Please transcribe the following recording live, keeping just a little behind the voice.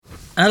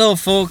Hello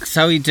folks,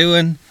 how you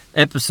doing?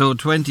 Episode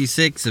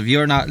 26 of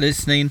You're Not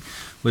Listening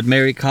with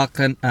Mary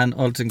Coughlan and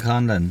Ultan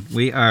Conlon.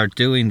 We are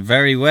doing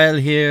very well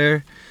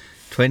here.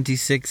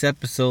 26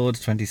 episodes,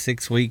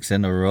 26 weeks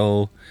in a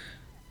row.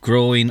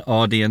 Growing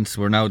audience.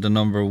 We're now the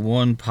number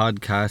one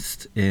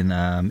podcast in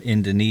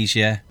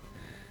Indonesia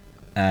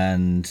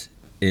and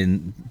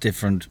in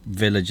different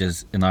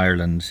villages in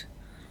Ireland.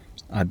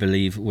 I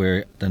believe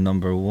we're the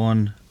number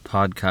one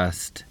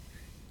podcast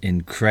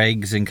in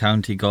Craigs in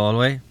County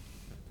Galway.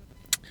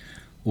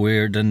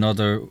 We're the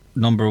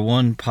number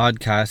one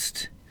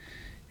podcast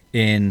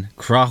in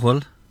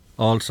Coughlan,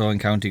 also in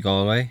County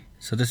Galway.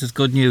 So this is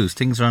good news.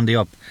 Things are on the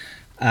up.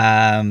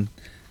 I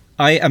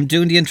am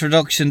doing the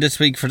introduction this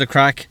week for the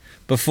crack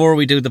before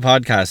we do the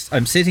podcast.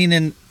 I'm sitting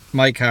in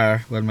my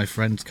car, well, my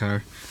friend's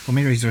car. Oh,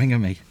 Mary's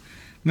ringing me.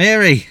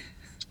 Mary!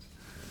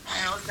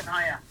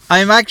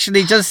 I'm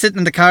actually just sitting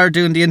in the car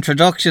doing the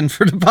introduction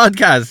for the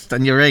podcast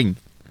and you ring.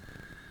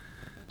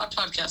 What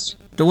podcast?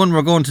 The one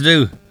we're going to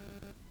do.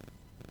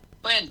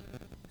 When?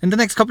 In the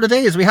next couple of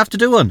days, we have to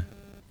do one.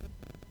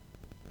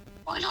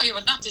 I know you,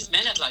 but not this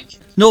minute, like.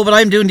 No, but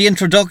I'm doing the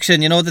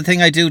introduction, you know, the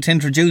thing I do to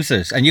introduce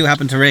it, and you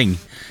happen to ring.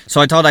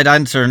 So I thought I'd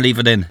answer and leave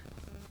it in.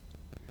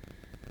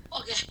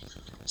 Okay.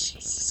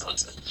 Jesus,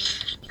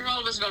 you're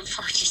always about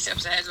 40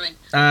 steps ahead of me.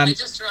 I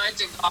just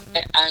arrived in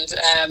Galway and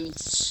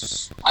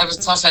I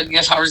thought I'd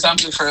get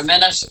horizontal for a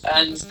minute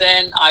and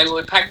then I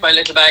would pack my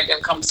little bag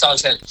and come to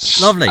Salt Hill.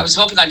 Lovely. I was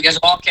hoping I'd get a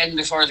walk in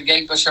before the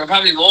gig, but sure, I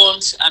probably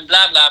won't, and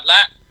blah, blah,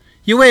 blah.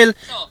 You will.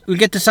 So, We'll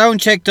get the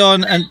sound check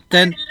done and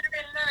then...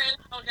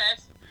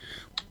 Okay.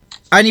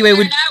 Anyway,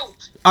 Now.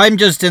 I'm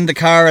just in the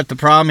car at the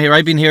prom here.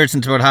 I've been here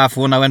since about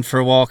 1:30. I went for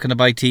a walk and a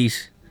bite to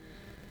eat.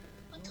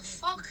 What the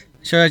fuck?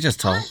 Sure, I just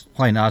thought,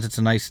 why not? It's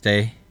a nice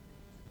day.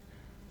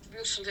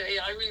 Beautiful day.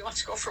 I really want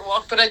to go for a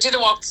walk, but I did a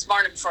walk this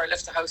morning before I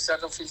left the house, so I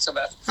don't feel so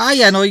bad. Ah,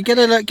 yeah, no, you get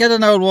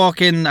an old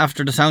walk in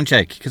after the sound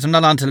check, because I'm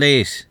not on till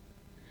late.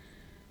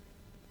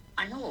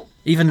 I know.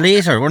 Even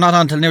later, we're not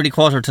on till nearly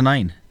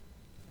 8:45.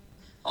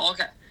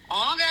 Okay,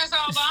 so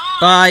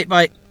bye.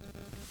 Bye.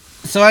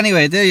 So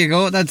anyway, there you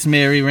go. That's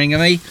Mary ringing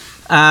me.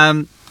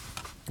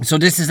 So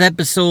this is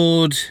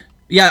episode...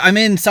 Yeah, I'm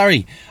in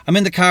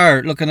the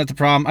car looking at the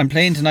prom. I'm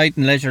playing tonight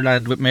in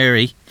Leisureland with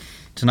Mary.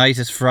 Tonight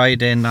is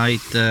Friday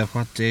night.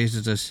 What date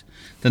is it?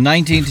 The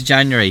 19th of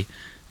January.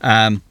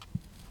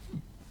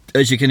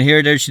 As you can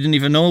hear there, she didn't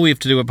even know we have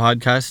to do a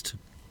podcast.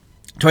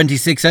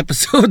 26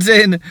 episodes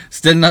in.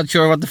 Still not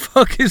sure what the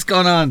fuck is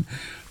going on.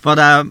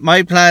 But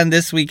my plan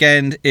this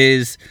weekend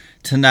is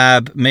to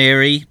nab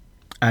Mary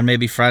and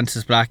maybe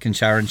Francis Black and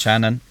Sharon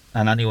Shannon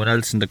and anyone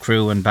else in the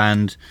crew and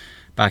band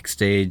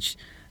backstage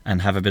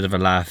and have a bit of a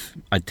laugh.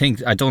 I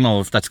don't know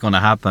if that's going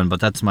to happen, but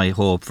that's my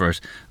hope for it.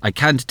 I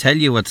can't tell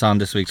you what's on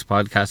this week's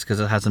podcast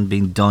because it hasn't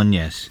been done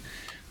yet.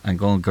 I'm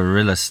going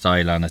guerrilla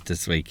style on it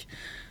this week.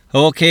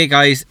 Okay,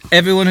 guys,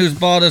 everyone who's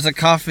bought us a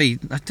coffee.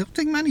 I don't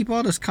think many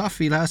bought us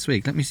coffee last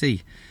week. Let me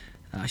see.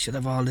 I should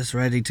have all this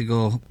ready to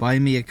go. Buy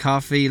me a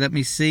coffee. Let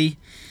me see.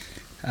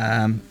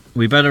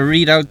 We better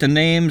read out the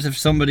names if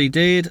somebody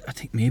did. I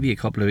think maybe a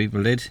couple of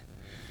people did.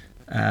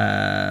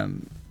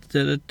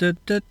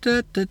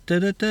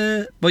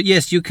 But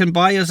yes, you can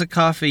buy us a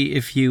coffee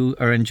if you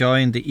are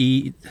enjoying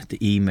the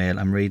email.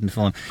 I'm reading the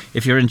phone.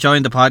 If you're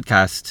enjoying the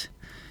podcast,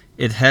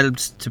 it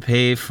helps to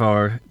pay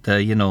for the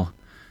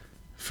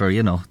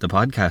the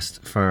podcast.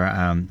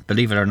 For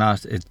believe it or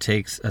not, it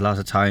takes a lot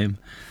of time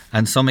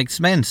and some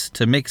expense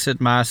to mix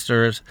it,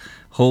 master it,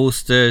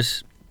 host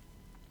it.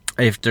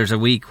 If there's a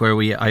week where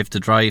I have to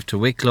drive to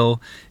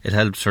Wicklow, it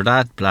helps for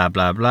that, blah,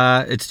 blah,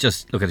 blah. It's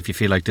just, look at if you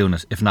feel like doing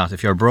it. If not,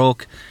 if you're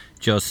broke,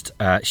 just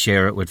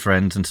share it with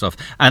friends and stuff.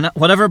 And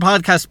whatever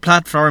podcast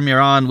platform you're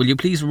on, will you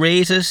please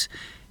rate it?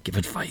 Give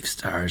it 5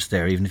 stars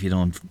there, even if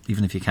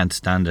you can't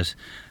stand it.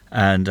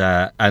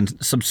 And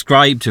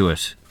subscribe to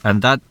it.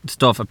 And that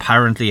stuff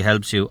apparently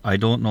helps you. I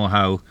don't know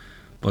how,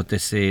 but they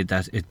say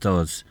that it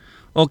does.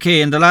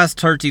 Okay, in the last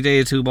 30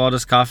 days, who bought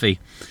us coffee?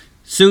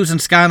 Susan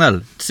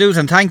Scannell.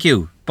 Susan, thank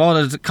you. Bought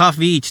us a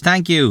coffee each.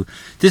 Thank you.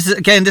 This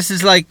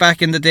is like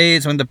back in the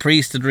days when the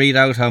priest would read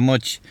out how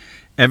much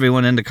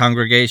everyone in the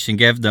congregation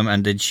gave them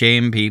and they'd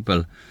shame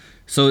people.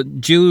 So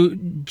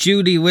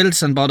Judy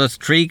Wilson bought us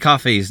 3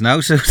 coffees.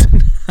 Now,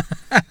 Susan.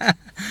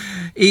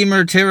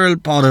 Emer Tyrrell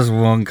bought us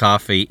 1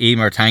 coffee.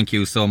 Emer, thank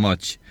you so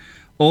much.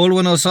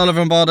 Olwen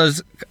O'Sullivan bought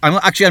us... I'm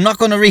not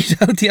going to read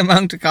out the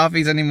amount of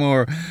coffees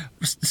anymore.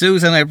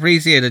 Susan, I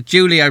appreciate it.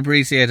 Julie, I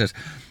appreciate it.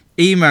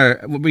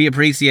 Emer, we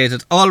appreciate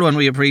it. Olwen,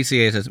 we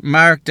appreciate it.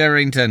 Mark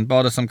Derrington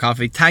bought us some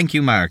coffee. Thank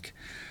you, Mark.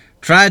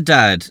 Trad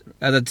Dad,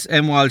 that's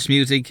M. Walsh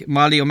Music.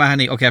 Molly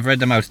O'Mahony. Okay, I've read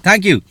them out.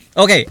 Thank you.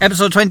 Okay,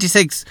 episode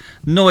 26.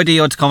 No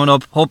idea what's coming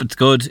up. Hope it's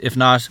good. If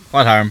not,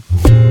 what harm?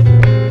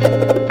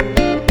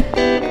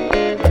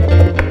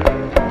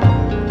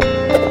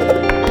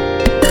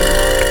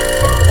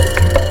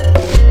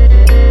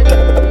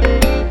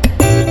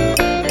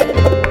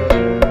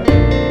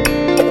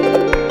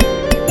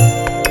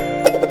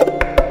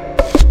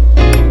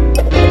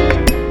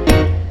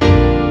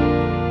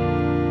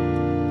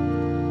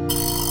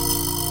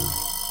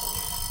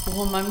 But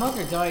when my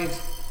mother died,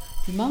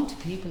 the amount of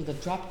people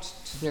that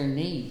dropped to their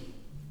knee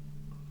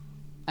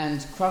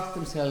and crossed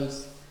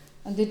themselves,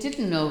 and they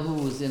didn't know who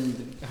was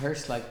in the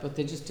hearse, like, but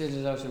they just did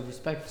it out of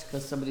respect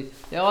because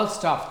they all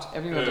stopped.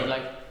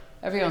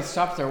 Everyone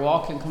stopped. They're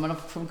walking, coming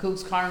up from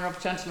Cook's Corner up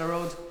Chancellor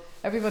Road.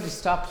 Everybody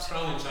stopped.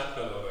 Strong in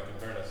Chancellor though, like, in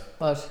fairness.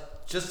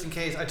 But just in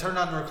case, I turned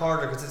on the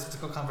recorder because this was a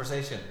good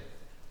conversation.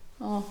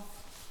 Oh,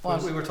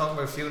 what? We were talking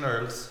about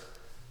funerals.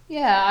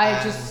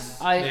 Yeah,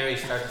 Mary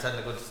started telling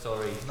a good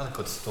story. Not a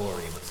good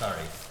story, but sorry.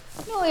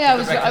 No, yeah,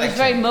 I was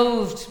very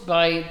moved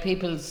by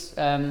people's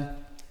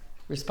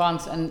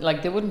response, and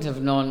like they wouldn't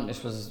have known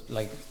it was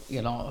like,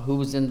 you know, who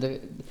was in the.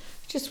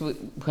 Just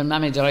when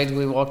Mammy died,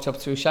 we walked up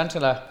through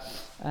Chanteloy,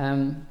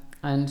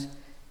 and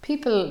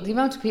people, the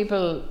amount of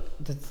people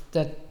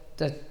that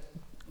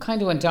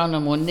kind of went down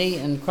on one knee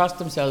and crossed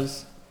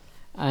themselves,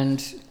 and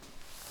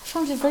I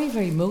found it very,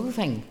 very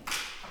moving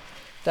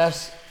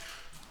that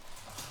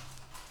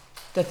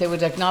they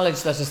would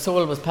acknowledge that a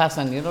soul was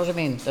passing, you know what I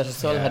mean? That a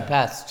soul had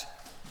passed.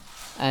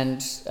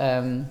 And,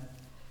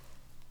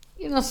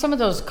 you know, some of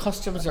those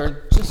costumes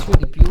are just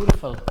really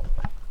beautiful,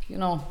 you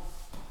know.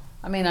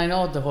 I mean, I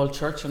know the whole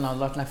church and all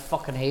that, and I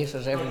fucking hate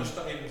it. Even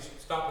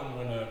stopping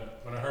when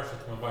a hearse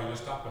is coming by,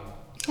 just stopping.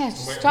 Yeah,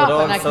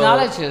 stop and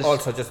acknowledge it.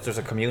 Also, just there's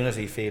a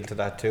community feel to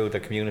that too. The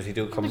community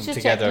do come just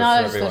together for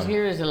acknowledge everyone. that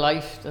here is a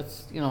life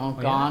that's, you know,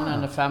 gone,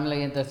 and a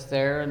family that's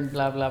there, and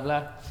blah blah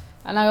blah.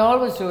 And I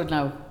always do it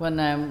now when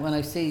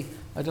I see,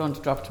 I don't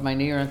drop to my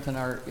knee or anything,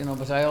 or, you know,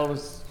 but I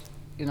always,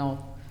 you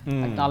know,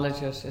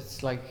 acknowledge it.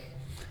 It's like,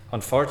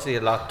 unfortunately,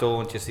 a lot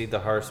don't. You see the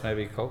hearse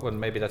maybe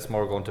that's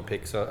more going to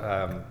pick.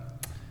 So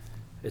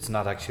it's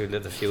not actually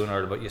the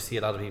funeral, but you see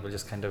a lot of people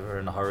just kind of are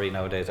in a hurry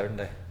nowadays, aren't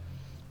they?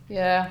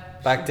 yeah.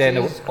 Back then,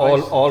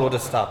 all would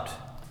have stopped.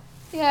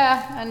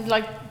 Yeah, and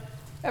like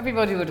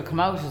everybody would have come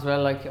out as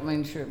well. Like, I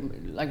mean, sure,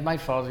 like my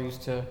father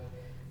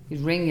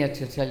he'd ring you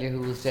to tell you who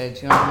was dead.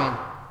 You know what I mean?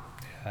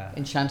 Yeah.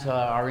 In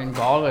Chanteloy or in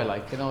Galway,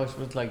 like, you know, it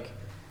was like,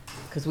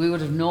 because we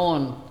would have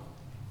known,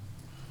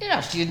 you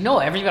know, you'd know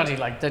everybody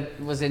like that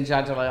was in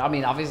Chanteloy. I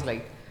mean,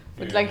 obviously,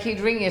 but like he'd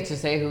ring you to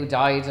say who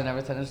died and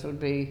everything. It would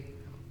be.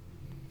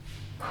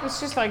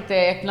 It's just like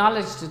they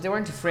acknowledged it. They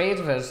weren't afraid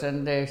of it,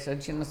 and they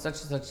said, you know,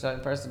 such and such a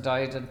person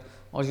died, and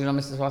you know,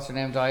 Mrs. What's her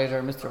name died,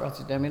 or Mr. What's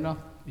her name, you know.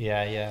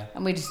 Yeah, yeah.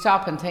 And we'd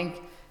stop and think,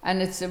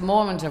 and it's a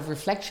moment of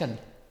reflection.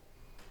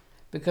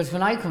 Because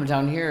when I come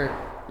down here,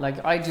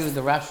 like I do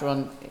the rat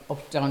run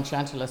up down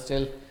Chanteloy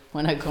still.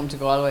 When I come to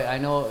Galway, I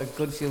know a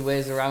good few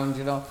ways around,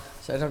 you know,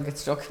 so I don't get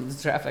stuck in the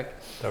traffic.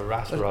 The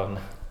rat run.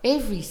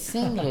 Every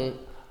single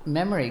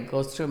memory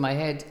goes through my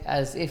head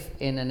as if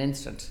in an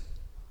instant.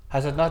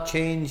 Has it not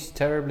changed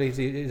terribly?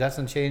 It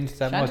hasn't changed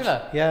that much.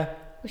 Yeah.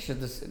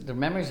 The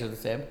memories are the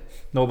same.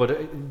 No, but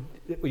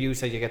you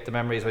say you get the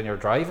memories when you're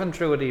driving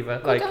through it,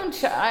 even. Like,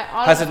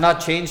 has it not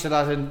changed a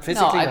lot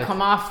physically? No, I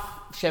come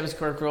off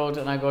Shevskirk Road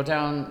and I go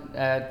down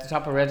the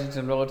top of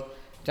Reddington Road,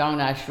 down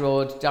Ash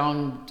Road,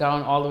 down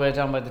all the way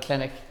down by the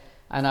clinic,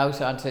 and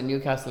out onto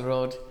Newcastle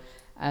Road.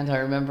 And I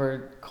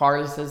remember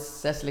Corliss's,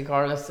 Cecily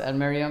Corliss and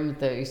Miriam.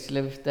 They used to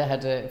live. They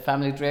had a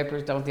family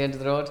drapers down at the end of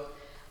the road.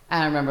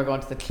 And I remember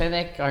going to the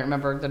clinic. I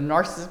remember the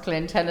nurses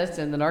playing tennis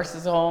in the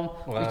nurses' home.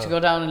 Wow. We used to go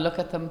down and look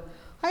at them.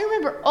 I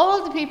remember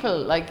all the people,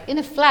 like, in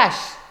a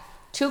flash.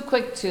 Too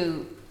quick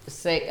to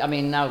say. I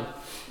mean, now it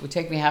would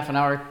take me half an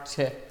hour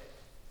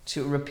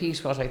to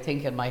repeat what I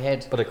think in my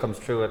head. But it comes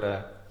through at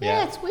a...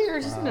 Yeah, it's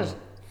weird, isn't it?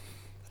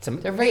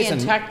 They're very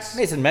intact.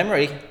 Amazing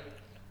memory.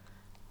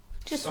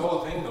 It's the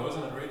whole thing, though,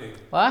 isn't it? Really.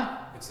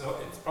 What? It's the whole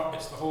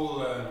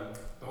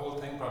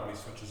thing probably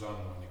switches on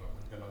when you go on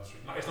the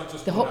street. No, it's not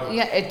just the whole.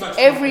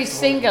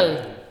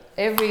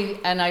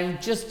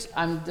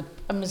 And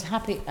I'm as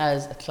happy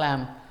as a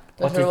clam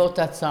that I wrote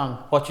that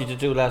song. What did you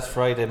do last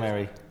Friday,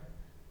 Mary?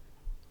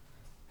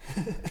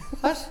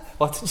 What?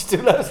 What did you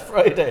do last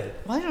Friday?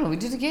 I don't know. We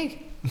did a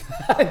gig.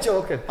 I'm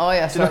joking. Oh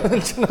yeah, sorry. Do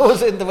you know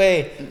what's in the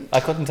way? I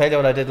couldn't tell you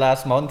what I did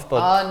last month,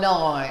 but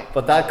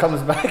but that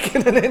comes back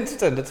in an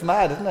instant. It's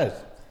mad, isn't it?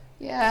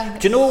 Yeah.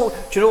 Do you know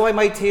why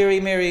my theory,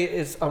 Mary,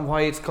 is on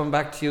why it's come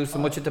back to you so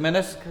much at the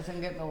minute? Because I'm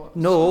getting old.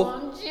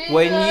 No,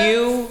 when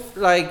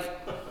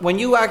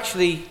you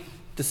actually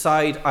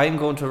decide I'm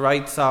going to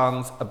write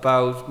songs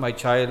about my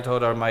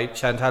childhood or my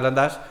Chantal and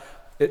that,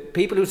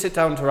 people who sit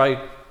down to write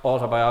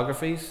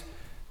autobiographies,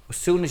 as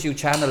soon as you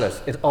channel it,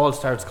 it all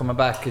starts coming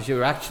back because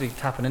you're actually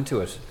tapping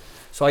into it.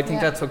 So I think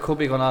that's what could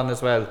be going on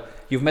as well.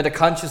 You've made a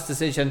conscious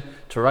decision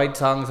to write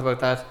songs about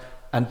that,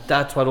 and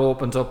that's what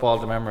opens up all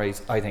the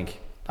memories, I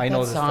think. I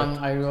know that song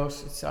I wrote.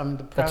 I'm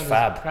the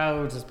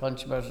proudest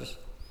bunch about it.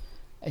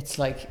 It's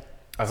like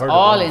it's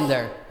all in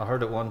there. I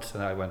heard it once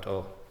and I went,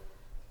 oh.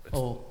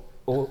 Oh.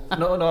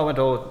 No, I went,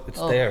 oh, it's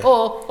there.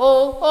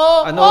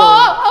 I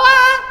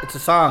know. It's a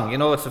song, you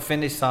know, it's a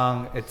finished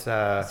song. It's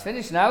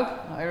finished now.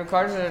 I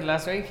recorded it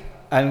last week.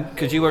 And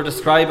because you were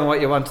describing what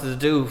you wanted to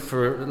do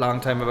for a long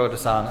time about the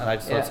song, and I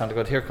just thought it sounded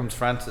good. Here comes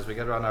Frances. We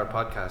get her on our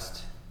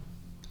podcast.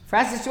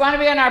 Frances, do you want to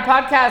be on our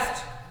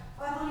podcast?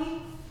 What, honey?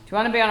 Do you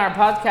want to be on our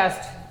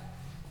podcast?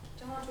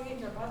 Don't want to be in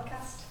your podcast.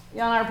 podcast.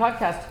 You're on our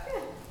podcast. Yeah.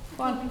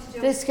 Go on.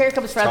 Here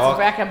comes Francis Talk.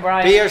 Black and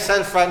Brian. Be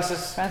yourself,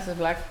 Francis. Francis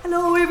Black.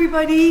 Hello,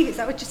 everybody. Is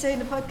that what you say in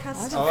the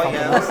podcast? Oh,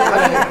 yeah.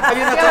 Have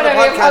you not done a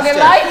podcast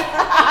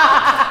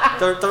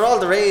yet? They're all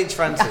the rage,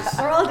 Francis.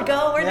 We're all to go,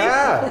 aren't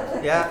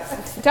they?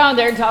 Yeah. Down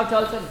there and talk to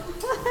Ultan.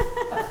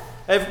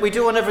 We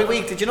do one every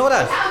week. Did you know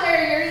that? Down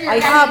there, I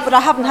have, but I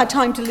haven't had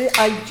time to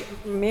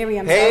Mary,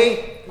 I'm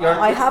sorry.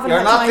 I haven't you're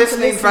had not time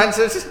listening, to listen.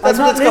 Francis. I'm That's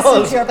not what it's listening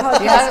called. to your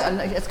podcast. Yeah,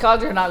 and it's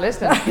called You're Not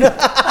Listening.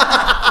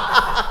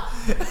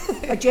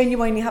 I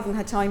genuinely haven't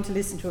had time to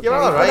listen to it. You're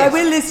Mary, all right. But I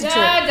will listen to it.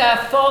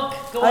 Yeah, the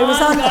fuck. Go I was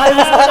on.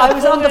 I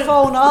was on the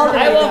phone all the way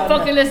I won't down.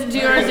 fucking listen to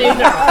yours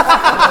either.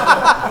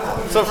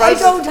 So, I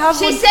Francis, don't have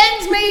She one.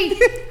 sends me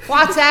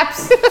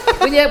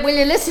WhatsApps. Will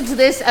you listen to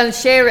this and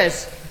share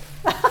it?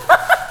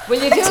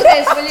 Will you do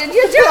this? Will you?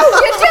 You do.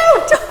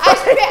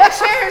 I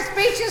share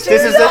speeches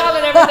This is to the- all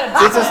and everything.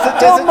 this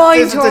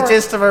is the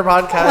gist of our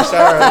podcast,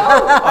 Sharon,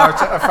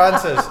 or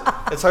Francis.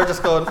 It's her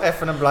just going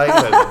effing and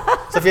blinded.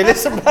 So if you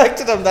listen back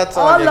to them, that's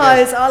all All you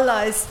lies, get. all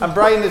lies. And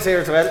Brian is here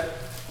as well.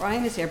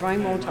 Brian is here.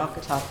 Brian won't talk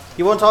at all.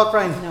 You won't talk,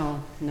 Brian?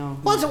 No.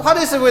 What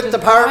is it with the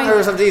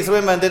partners of these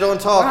women? They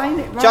don't talk.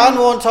 Brian- John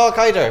won't talk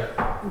either.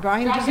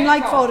 Brian John doesn't can't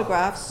like talk.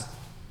 photographs.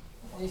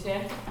 Did you say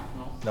it?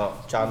 No,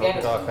 John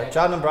won't talk.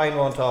 John and Brian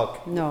won't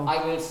talk. No.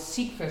 I will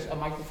secret a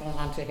microphone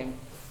onto him.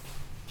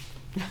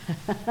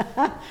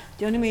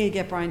 The only way you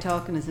get Brian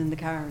talking is in the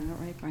car, isn't that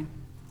right, Brian?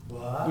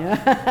 What?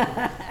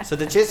 Yeah. So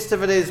the gist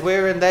of it is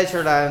we're in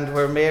Leisureland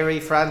where Mary,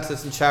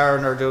 Francis and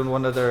Sharon are doing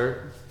one of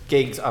their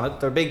gigs on it,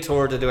 their big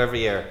tour they do every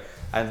year.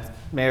 And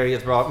Mary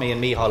has brought me and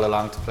Michal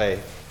along to play.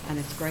 And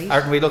it's great.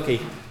 Aren't we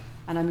lucky?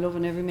 And I'm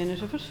loving every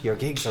minute of it. Your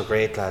gigs are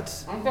great,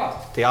 lads. Okay.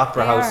 The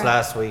Opera They House are.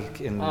 last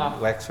week in Ah.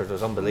 Wexford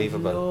was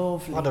unbelievable.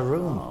 Lovely. What a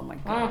room. Oh my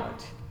God.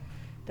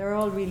 They're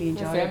all really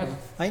enjoyable. famous.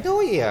 I know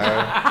you are.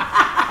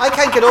 I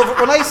can't get over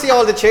when I see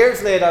all the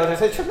chairs laid out. I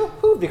said, sure,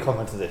 who'd be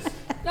coming to this?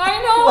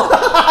 I know.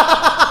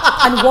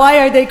 And why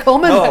are they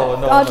coming? No,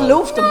 God no.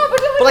 love them.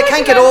 But I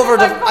can't get over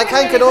the. I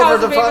can't get over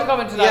the.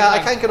 I I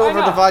can't get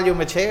over the volume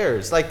of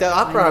chairs. Like the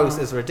Opera House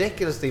is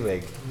ridiculously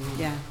big.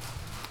 Yeah.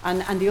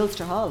 And the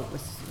Ulster Hall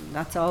was.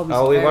 That's always.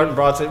 Oh, we very- weren't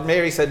brought it.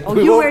 Mary said. Oh,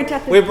 we you won't- weren't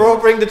at the- We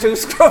brought bring the two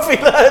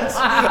scruffy lads Oh,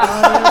 the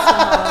Ulster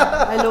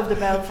Hall. I love the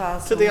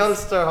Belfast. to the ones.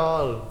 Ulster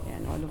Hall. Yeah,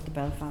 no, I love the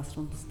Belfast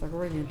ones. They're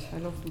brilliant. I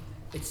love them.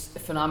 It's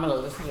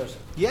phenomenal, isn't it?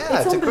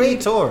 Yeah, it's a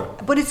great tour.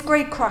 But it's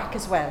great crack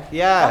as well.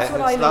 Yeah, That's what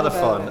it's I a lot love of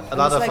about fun, it. a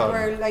lot it's of like fun.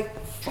 We're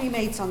like three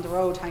mates on the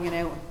road hanging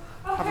out.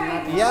 Having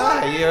that.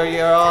 Yeah,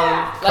 you're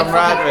all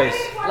camaraderie.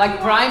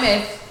 Like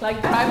primates.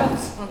 Like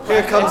primates.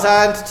 Here comes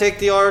Anne to take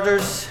the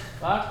orders.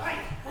 What? Right,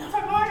 if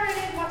I'm ordering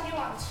in, what do you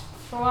want?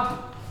 For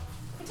what?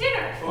 For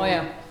dinner. Oh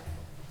yeah.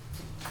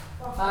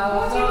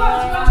 What do you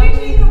want?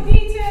 Do you want chicken,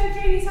 pizza,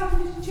 greeny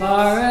sausage and chips? For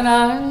an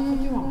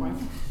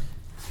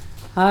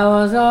I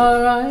was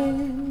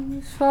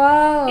alright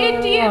for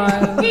Indian a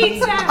while.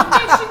 pizza,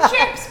 fish and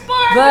chips,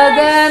 burgers. But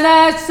then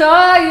I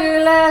saw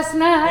you last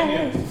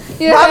night.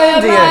 You Not had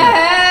Indian. my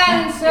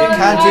hand so You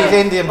can't tight. eat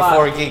Indian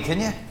before a gig, can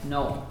you?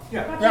 No.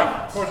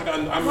 Yeah, of course I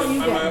can. I'm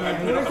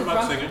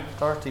not singing.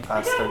 Dirty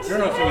bastards. You're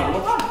not singing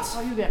much.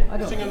 Oh, you get. I You're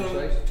don't. singing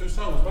on 2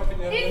 songs. Why didn't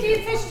you have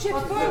Indian fish and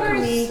chips,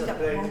 burgers. Me, that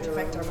won't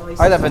affect our voices.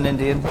 I'll have an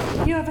Indian.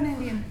 You have an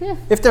Indian.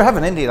 If they're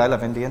having Indian, I'll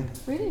have Indian.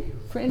 Really?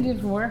 For Indian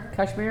from where?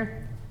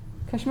 Kashmir?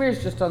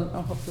 Kashmir's just on.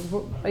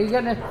 Oh, are you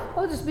getting it?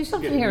 Oh, there's be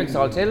something here in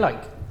Salt Hill,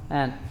 like.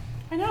 And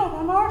I know,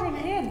 I'm ordering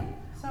it in.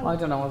 So I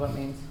don't know what that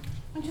means.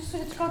 I'm just,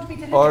 it's going to be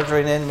delivered.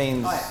 Ordering in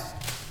means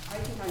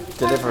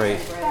delivery.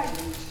 Right.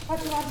 What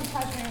do you want in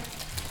Kashmir?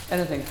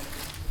 Anything.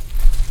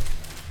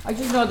 I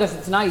just know that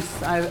it's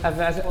nice. I've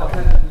had it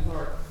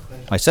before.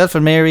 Myself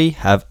and Mary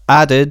have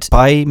added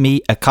Buy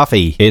Me a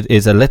Coffee. It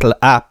is a little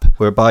app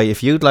whereby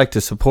if you'd like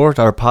to support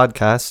our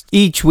podcast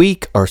each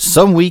week or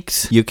some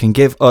weeks, you can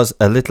give us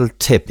a little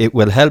tip. It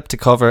will help to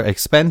cover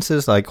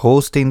expenses like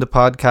hosting the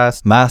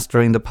podcast,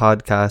 mastering the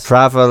podcast,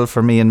 travel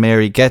for me and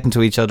Mary, getting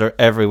to each other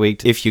every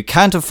week. If you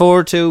can't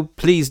afford to,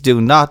 please do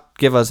not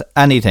give us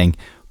anything.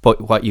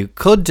 But what you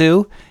could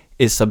do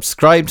is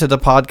subscribe to the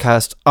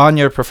podcast on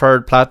your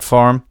preferred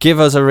platform,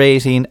 give us a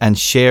rating and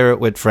share it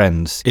with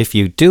friends. If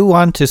you do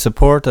want to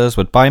support us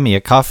with Buy Me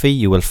a Coffee,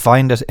 you will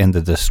find it in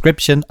the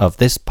description of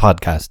this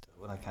podcast.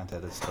 Well, I can't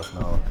edit stuff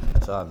now.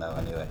 It's on now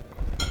anyway.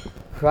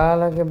 Cry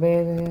like a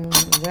baby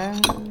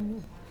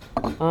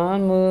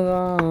on, move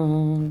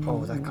on.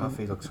 Oh, that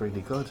coffee looks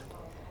really good.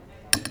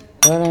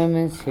 But I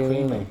miss you.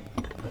 Creamy.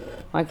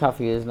 My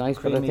coffee is nice,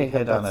 but I Creamy think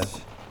head on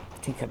it. I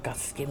think I've got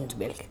skimmed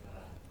milk.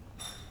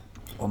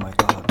 Oh my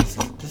god,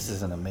 this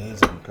is an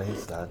amazing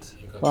place, lads.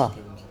 What?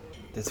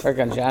 This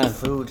Fergan Shannon.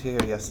 food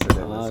here yesterday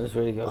Oh, was that's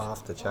really good.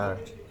 off the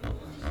chart.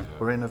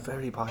 We're in a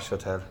very posh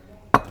hotel.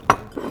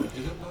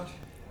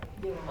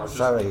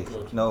 Sorry,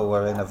 no,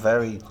 we're in a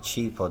very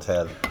cheap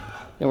hotel.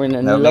 Yeah, we're in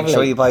a Now make lovely.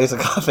 sure you buy us a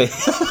coffee.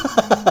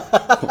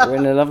 We're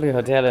in a lovely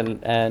hotel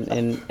in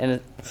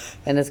Ennis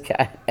Ennis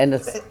Shannon.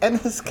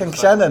 Ennis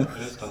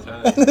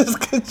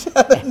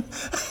Shannon.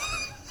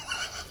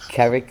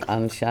 Carrick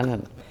on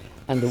Shannon.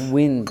 and the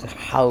wind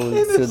howled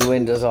through the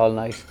windows all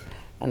night,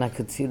 and I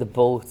could see the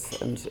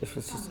boats, and it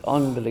was just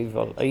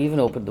unbelievable. I even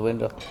opened the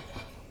window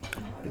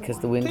because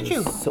the wind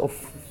was so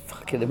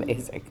fucking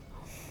amazing.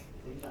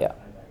 Yeah.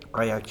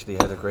 I actually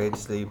had a great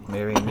sleep.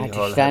 Mary and I had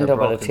Micheál to stand had up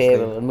at a broken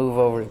table sleep. and move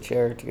over a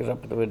chair to get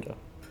up at the window.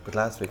 But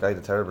last week I had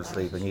a terrible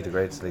sleep and you had a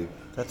great sleep.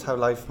 That's how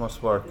life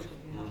must work.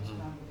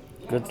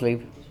 Good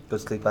sleep.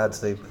 Good sleep, bad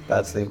sleep,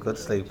 bad sleep, good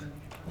sleep.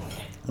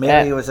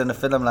 Mary was in a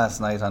film last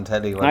night on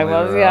telly when I we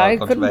was, were yeah. all I going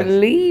to couldn't bed.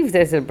 believe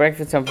this at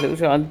Breakfast on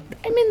Pluto. I'm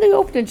in the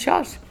opening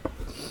shot.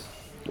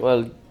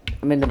 Well,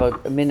 I'm in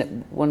about 1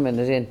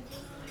 minute in,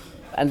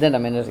 and then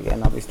I'm in it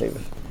again, obviously.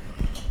 But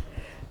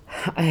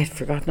I had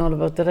forgotten all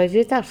about that. I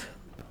did that.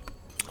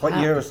 What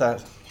year was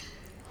that?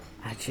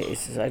 Ah,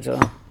 Jesus, I don't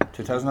know.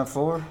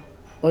 2004?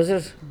 Was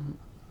it?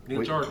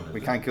 Neil Jordan.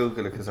 We can't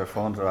Google it because our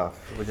phones are off,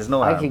 which is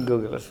no I harm. can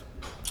Google it.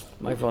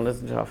 My phone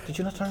isn't off. Did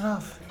you not turn it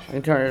off? I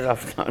can turn it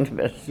off now in a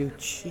bit. You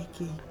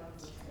cheeky.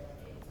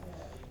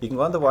 You can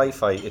go on the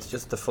Wi-Fi. It's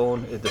just the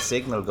phone. The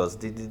signal goes.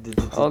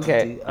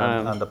 Okay,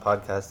 On the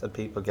podcast, and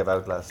people gave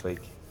out last week.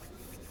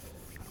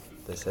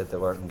 They said they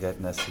weren't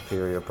getting a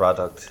superior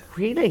product.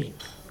 Really?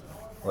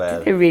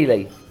 Well,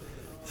 Really?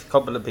 a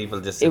couple of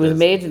people just said It was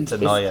made in. it's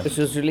annoying. It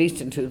was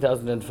released in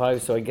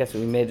 2005, so I guess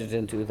we made it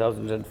in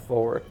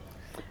 2004.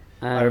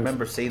 I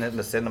remember seeing it in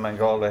the cinema in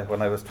Galway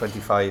when I was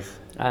 25.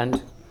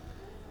 And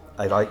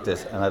I liked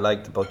it, and I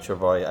liked The Butcher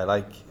Boy. I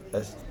like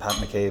Pat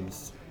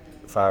McCabe's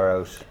Far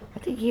Out. I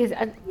think he is.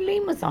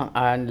 Liam was on.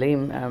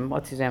 Liam,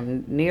 what's his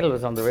name? Neil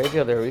was on the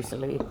radio there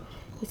recently.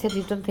 He said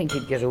he didn't think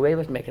he'd get away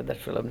with making that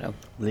film now.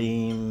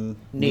 Liam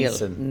Neil.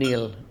 Neeson.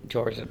 Neil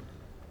Jordan.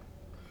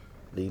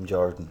 Liam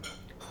Jordan.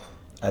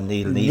 And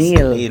Neil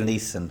Neil.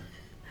 Neeson.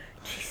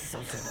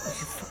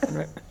 Jesus,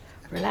 fucking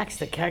relax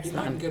the cags, You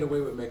can man. get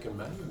away with making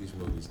many of these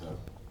movies now.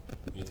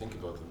 When you think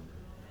about them.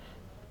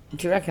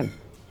 Do you reckon?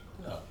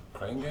 No,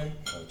 Crying Game?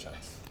 No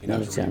chance. He'd No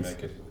have to chance.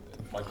 remake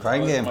it.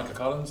 Crying Game? Michael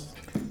Collins?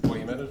 Why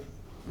he made it?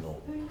 No.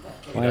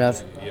 Why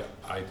not? Yeah,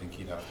 I think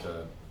he'd have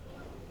to.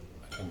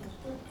 I think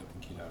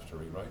he'd have to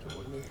rewrite it,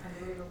 wouldn't he?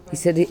 He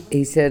said.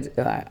 He said.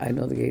 I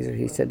know the geezer.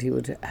 He said he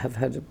would have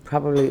had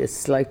probably a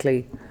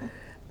slightly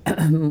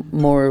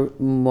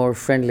more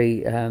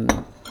friendly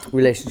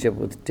relationship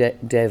with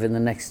Dev in the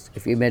next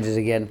if he made it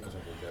again. I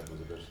think that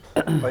was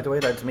a bit. By the way,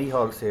 lads,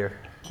 Micheál's here.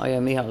 Oh yeah,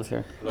 Micheál's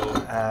here.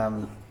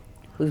 Hello.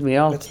 Who's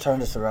Micheál? Let's turn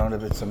this around a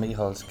bit so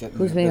Micheál's getting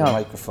Who's a bit of Micheál?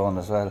 microphone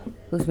as well.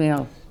 Who's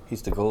Micheál?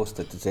 He's the ghost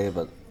at the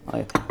table. Oh,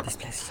 yeah. This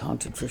place is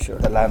haunted for sure.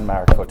 The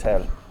Landmark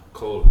Hotel.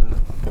 Cole.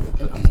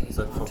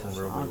 That fucking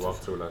room we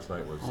walked through last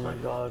night was Oh my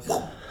like, God.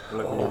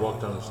 like when you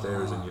walk down the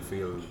stairs and you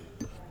feel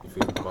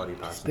the body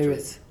passing through.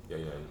 Spirits. Yeah,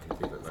 you can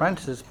feel it. Like.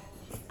 Frances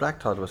Black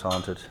thought it was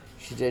haunted.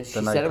 She did. She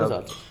The said it was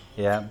nightclub. haunted.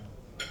 Yeah.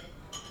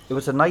 It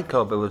was a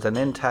nightclub. It was an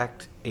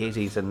intact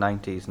 80s and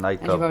 90s And you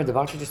nightclub. remember the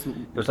bottle just... It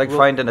was like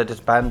finding a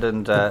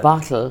disbanded The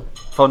bottle...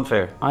 fun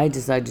fair. I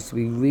decided to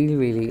be really,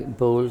 really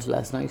bold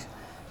last night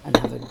and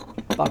have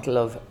a bottle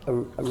of a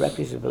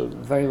reputable,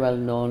 very well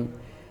known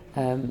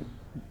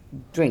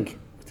drink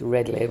with a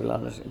red label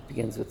on it. It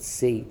begins with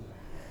C.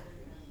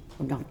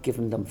 I'm not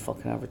giving them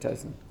fucking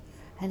advertising.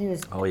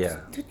 Anyways, Oh,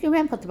 yeah. did you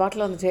remember put the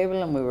bottle on the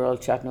table and we were all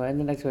chatting away, and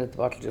the next minute the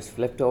bottle just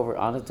flipped over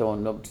on its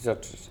own, nobody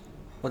touched it.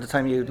 What the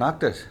time you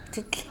knocked it?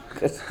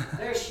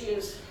 There she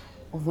is.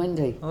 Oh,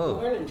 Wendy, Oh.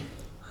 Morning.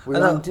 we're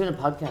Hello. doing a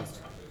podcast.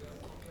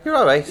 You're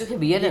all right. You can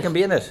be in You it. can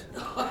be in it.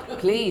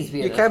 Please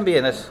be in You it. can be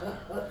in it.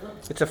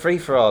 It's a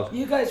free-for-all.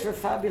 You guys were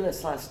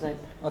fabulous last night.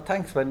 Oh,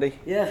 thanks, Wendy.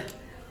 Yeah.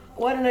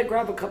 Why don't I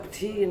grab a cup of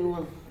tea and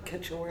we'll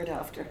catch a word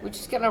after? We're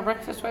just getting our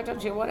breakfast, why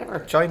don't you? Whatever.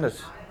 Join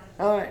us.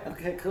 All right.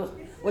 Okay. Cool.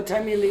 What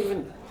time are you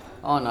leaving?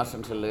 Oh, not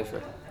until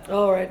later.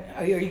 All right.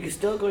 Are you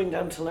still going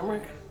down to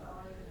Limerick?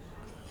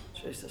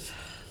 Jesus,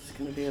 it's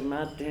going to be a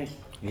mad day.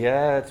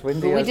 Yeah, it's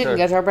windy But we out didn't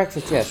there. get our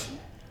breakfast yet.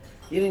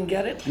 You didn't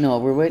get it? No,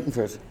 we're waiting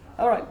for it.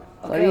 All right.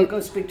 What Okay. are I'll you- go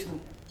speak to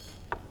them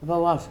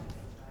About what?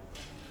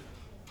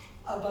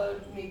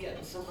 about me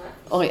getting some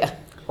breakfast. Oh, yeah.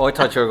 Oh, I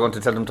thought you were going to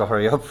tell them to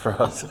hurry up for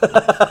us.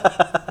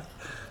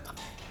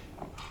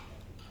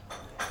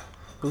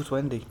 Who's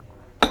Wendy?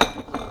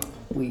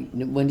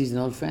 Wendy's an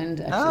old friend.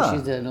 Actually, Ah.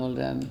 she's an old.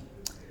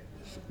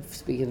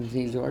 Speaking of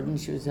Neil Jordan,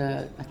 she was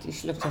actually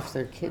she looked after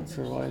their kids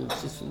for a while.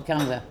 She's from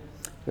Canada,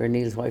 where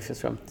Neil's wife is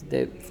from.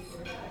 They're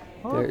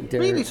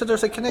Really? So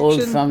there's a connection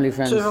old family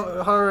friends. to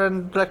her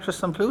and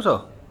Breakfast on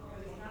Pluto?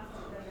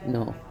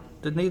 No,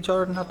 Did Neil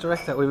Jordan not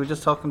direct that? We were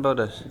just talking about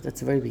it.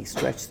 that's a very big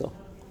stretch, though.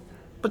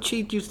 But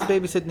she used to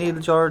babysit Neil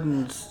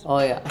Jordan's Oh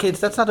yeah. kids.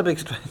 That's not a big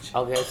stretch.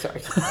 Okay,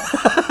 sorry.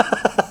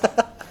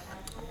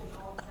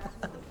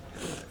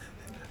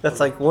 That's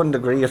like 1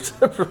 degree of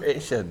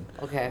separation.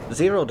 Okay.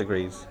 0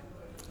 degrees.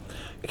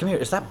 Come here.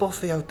 Is that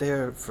buffet out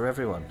there for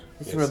everyone?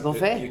 Is there a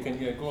buffet? You can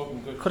go up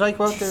and go. Could I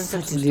go out there and I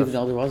get some didn't even stuff?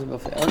 know there was a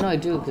buffet. Oh no, I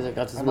do because I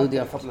got the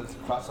smoothie off. of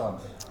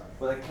croissants.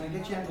 Well, can I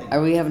get you anything? Are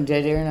we having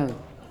dead air now?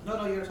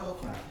 No, you're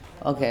talking.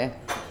 Okay.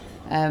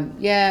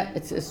 Yeah,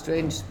 it's a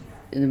strange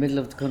in the middle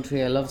of the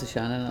country. I love the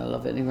Shannon. I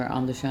love anywhere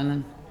on the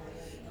Shannon.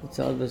 It's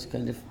always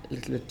kind of a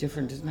little bit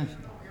different, isn't it?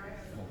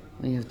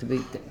 You have to be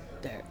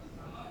there.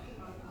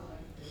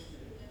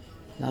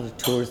 A lot of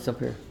tourists up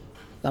here.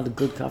 A lot of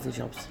good coffee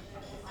shops.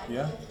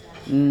 Yeah?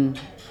 I'm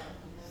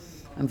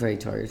very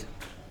tired.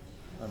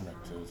 I'm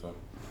not too, so.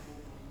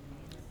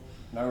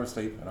 An hour of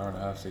sleep, an hour and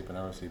a half sleep, an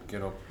hour of sleep,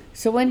 get up.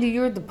 So Wendy,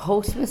 you're the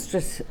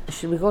postmistress.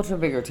 Should we go to a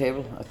bigger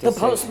table at The this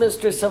stage?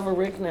 postmistress of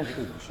Arigna.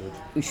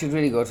 We should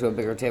really go to a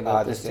bigger table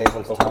at this stage.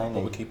 table's But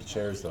tiny. we'll keep the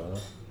chairs though, no?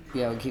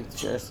 Yeah, we'll keep the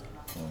chairs.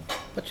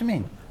 What do you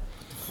mean?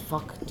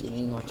 Fuck, do you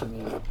mean what you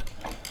mean?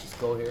 Just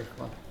go here,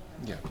 come on.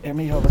 Yeah.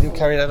 Emily, will you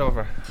carry that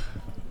over?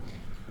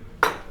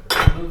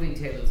 Moving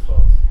tables,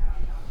 folks.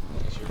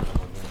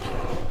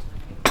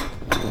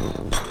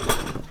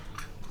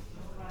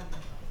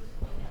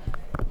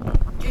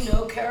 Do you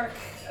know Carrick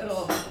at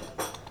all?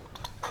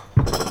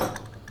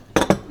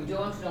 We don't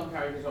want to know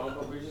Carrick at all,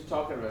 but we're just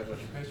talking about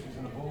it. Pastries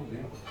in the bowl, do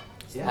you?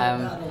 It's not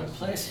a bad old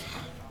place.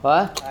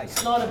 What?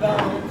 It's not a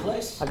bad old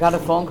place. I got a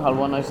phone call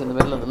one night in the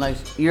middle of the night,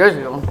 years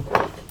ago,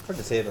 For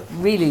the table.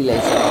 really late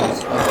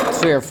at night, like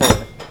 3 or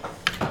 4.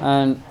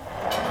 And,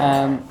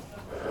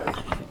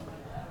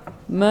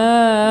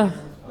 Ma,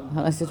 and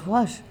I said,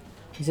 what?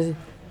 He said,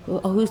 oh,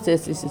 who's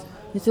this? He said,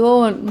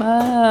 Owen,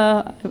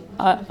 Ma,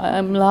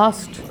 I'm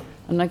lost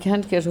and I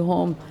can't get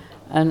home.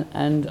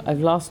 And I've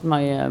lost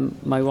my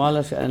my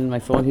wallet and my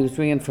phone. He was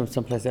ringing from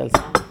someplace else,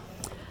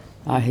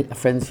 a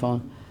friend's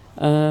phone.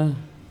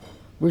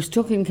 We're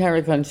stuck in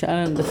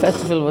Carrick-on-Shannon. The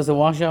festival was a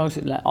washout.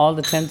 All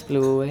the tents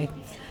blew away.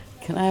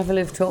 Can I have a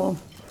lift home?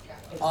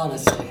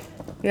 Honestly.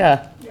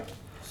 Yeah.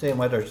 Same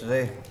weather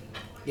today.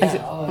 Yeah.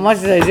 And what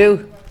did I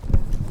do?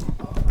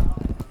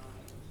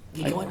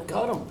 You went and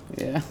got him.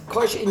 Yeah. Of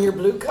course, in your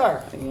blue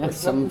car. Yeah, Or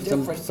something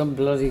different. some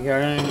bloody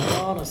car.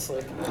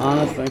 Honestly.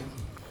 Honestly.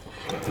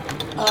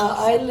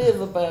 I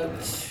live about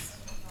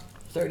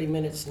 30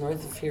 minutes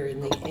north of here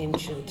in the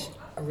ancient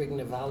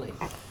Arigna Valley.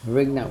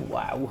 Rigna,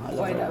 wow. I love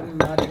Quite a it.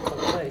 magical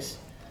place.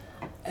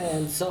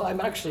 And so I'm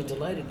actually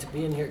delighted to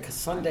be in here because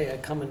Sunday I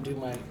come and do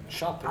my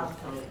shopping.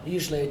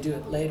 Usually I do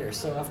it later,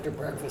 so after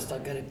breakfast I'll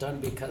get it done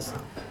because,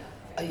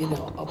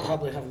 I'll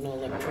probably have no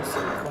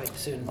electricity quite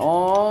soon.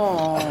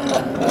 Oh.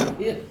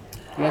 Yeah.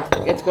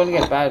 It's going to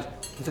get bad.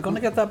 Is it going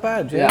to get that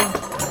bad? Yeah.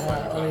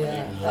 Oh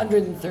yeah,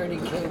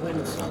 130k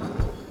winds.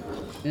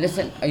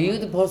 Listen, are you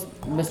the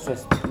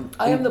postmistress?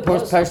 I am the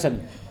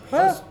person.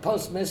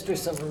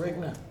 Postmistress of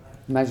Arigna.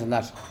 Imagine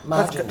that.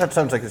 Imagine. That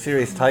sounds like a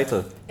serious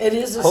title. It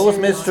is a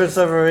Postmistress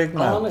of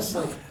Arigna.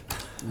 Honestly,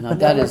 No, I'll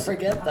that never is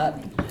forget that.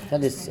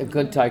 a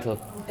good title.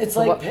 It's So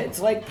like what- it's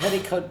like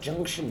Petticoat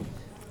Junction.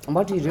 And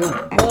what do you do?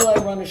 Well, I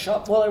run a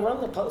shop. Well, I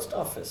run the post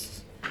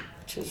office,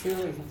 which is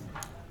really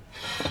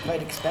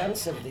quite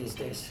expensive these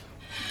days.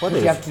 What You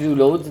is? have to do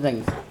loads of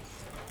things.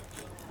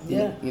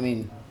 Yeah, You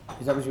mean?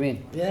 Is that what you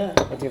mean? yeah.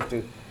 What do you have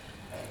to do?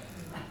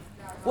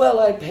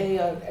 Well, I pay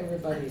out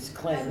everybody's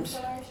claims.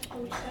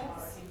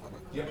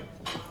 Yep.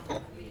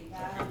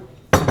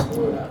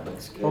 Oh, that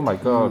looks good. Oh my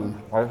God!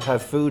 I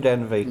have food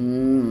envy.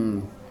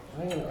 I'm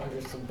gonna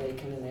order some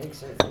bacon and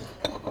eggs, I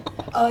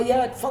think.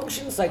 Yeah, it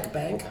functions like a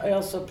bank. I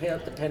also pay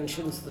out the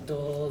pensions, the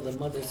dole, the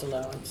mother's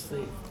allowance,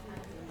 the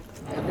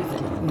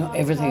everything. No,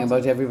 everything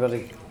about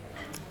everybody.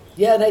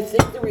 Yeah, and I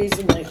think the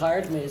reason they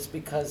hired me is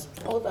because,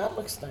 that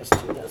looks nice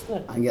too, doesn't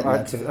it? I'm getting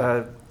that too.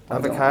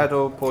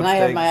 Avocado, poached Can I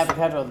have eggs. my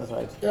avocado on the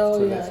side?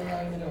 Oh, yeah,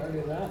 I'm gonna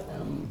order that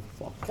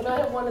now. Can I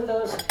have one of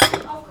those?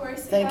 Of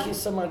course. Thank you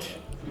so much.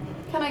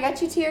 Can I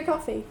get you tea or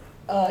coffee?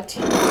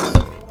 Tea.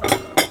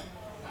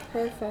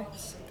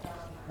 Perfect.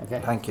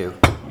 Okay. Thank you.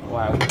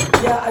 Wow.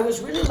 Yeah, I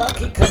was really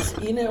lucky because,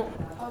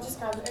 I'll just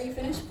grab it. Are you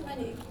finished with the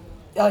menu?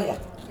 oh yeah,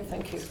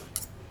 thank you.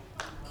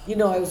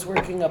 I was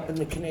working up in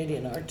the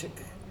Canadian Arctic.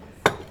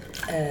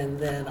 And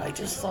then I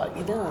just thought,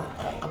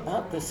 I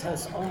bought this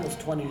house almost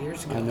 20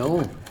 years ago. I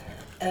know.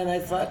 And I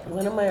thought,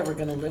 when am I ever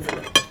going to live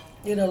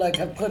in it?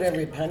 I put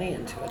every penny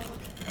into it.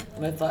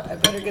 And I thought, I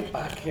better get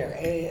back here,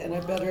 and I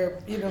better,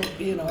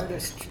 be an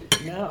artist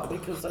now,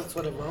 because that's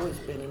what I've always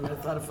been. And I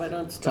thought, if I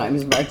don't start... Time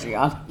is marching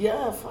on.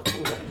 Yeah,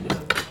 fucking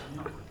right.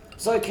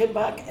 So I came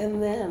back,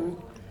 and then,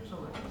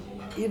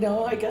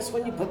 I guess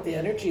when you put the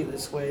energy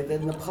this way,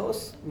 then the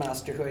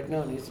postmaster who I'd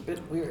known, he's a bit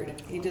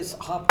weird. He just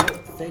hopped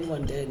out the thing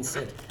one day and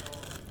said,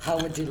 how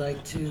would you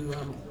like to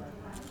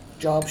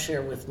job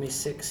share with me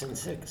 6 and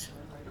 6?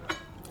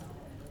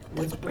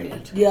 That's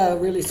brilliant. Yeah,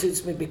 it really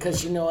suits me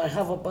because, I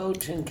have a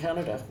boat in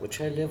Canada, which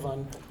I live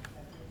on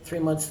 3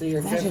 months of the year.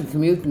 Imagine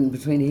commuting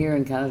between here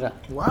and Canada.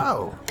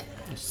 Wow.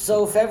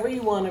 So if ever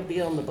you want to be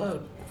on the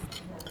boat,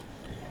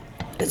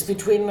 it's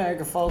between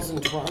Niagara Falls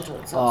and Toronto.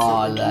 It's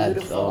absolutely lads,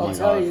 beautiful. oh my I'll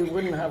tell God. you, you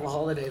wouldn't have a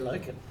holiday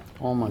like it.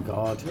 Oh my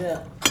God.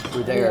 Yeah. We're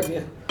I there. love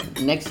you.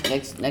 Next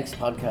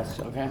podcast,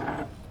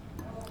 okay?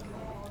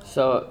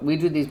 So we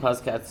do these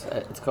podcasts.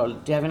 It's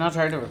called. Have you not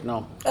heard of it?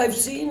 No. I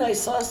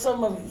saw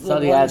some of the Saw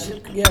the ones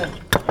ad. Yeah.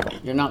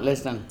 You're not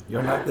listening.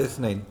 You're not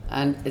listening.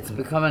 And it's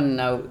becoming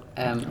now.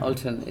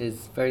 Ultan is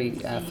very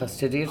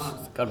fastidious.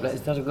 God bless.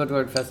 Is that a good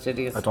word?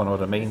 Fastidious. I don't know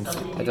what it means.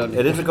 I don't.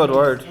 It is a good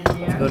word.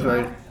 It's a good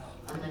word.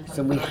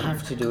 So we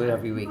have to do it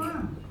every week,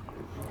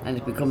 and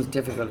it becomes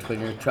difficult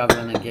when you're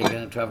traveling and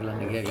gigging and traveling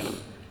and gigging.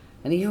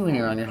 And even when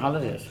you're on your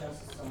holidays.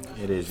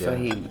 It is, So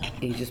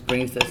he just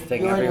brings this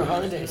thing You're on your everywhere.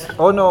 holidays.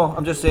 Oh no,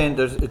 I'm just saying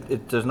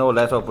there's no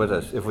let up with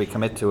it if we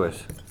commit to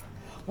it.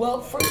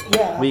 Well,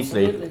 yeah,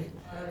 Weekly. absolutely.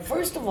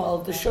 First of all,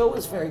 the show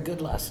was very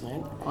good last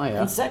night. Oh,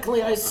 yeah. And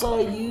secondly, I saw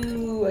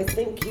you, I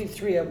think you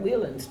three at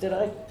Whelan's, did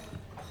I?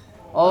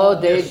 Oh,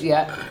 the two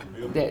lads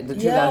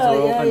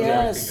were open.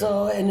 Yeah.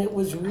 So, and it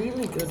was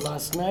really good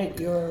last night.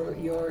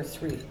 Your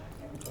three.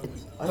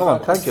 I Oh,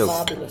 thought it was thank you.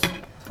 Fabulous.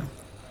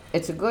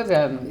 It's a good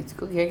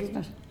gig, isn't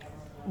it?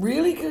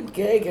 Really good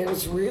gig. It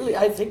was really.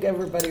 I think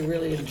everybody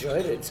really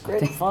enjoyed it. It's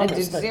great fun. Did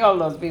you isn't it? see all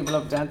those people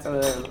up dancing?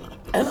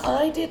 And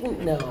I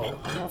didn't know.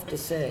 I have to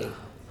say.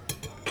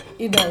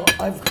 You know,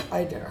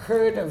 I'd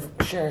heard of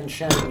Sharon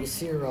Shannon. You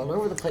see her all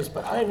over the place,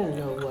 but I didn't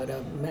know what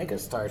a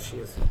megastar she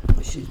is.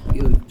 She's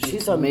huge.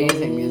 She's an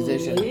amazing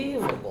musician.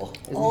 Unbelievable.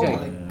 Isn't Oh she?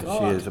 my God.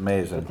 She is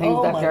amazing. Things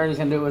Oh that my- girl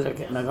can do with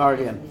an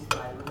accordion.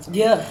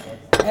 Yeah,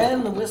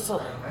 and the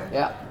whistle.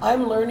 Yeah.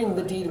 I'm learning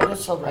the D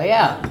whistle Oh right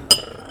yeah.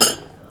 now,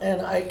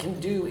 and I can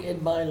do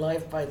 "In My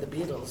Life" by the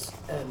Beatles.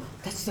 And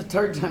That's the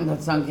third time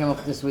that song came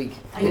up this week.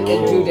 In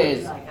 2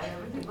 days.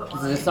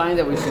 It's a sign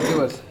that we should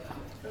do it.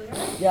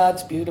 yeah,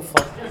 it's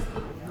beautiful.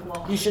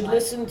 You should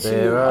listen to.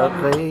 There are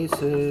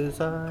places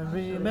I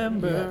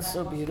remember. Yeah, it's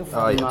so beautiful.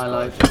 Oh, In yeah. my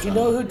life. You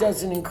know who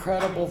does an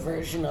incredible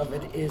version of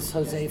it is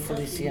Jose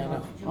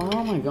Feliciano.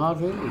 Oh my God,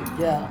 really?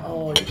 Yeah.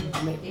 Oh,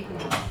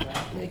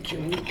 make you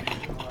weep.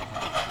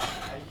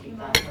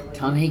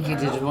 Tom Hickey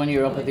did it 1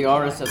 year up at the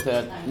Oris at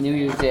the New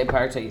Year's Day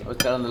party. I was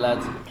telling the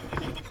lads,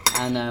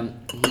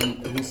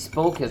 and he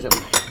spoke at him.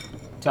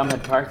 Tom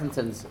had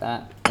Parkinson's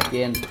at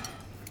the end,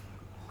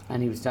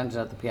 and he was standing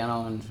at the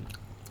piano, and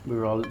we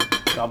were all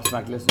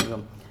gobsmacked listening to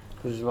him.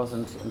 But it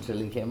wasn't until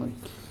he came in.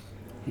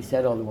 He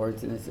said all the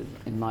words and he said,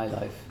 "In my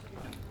life."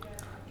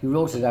 He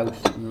wrote it out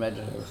and read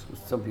it out. It was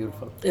so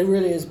beautiful. It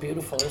really is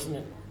beautiful, isn't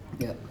it?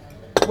 Yeah.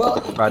 Well,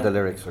 The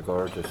lyrics are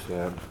gorgeous,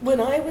 yeah.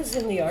 when I was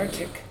in the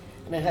Arctic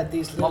and I had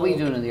these little. What were you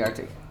doing in the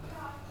Arctic?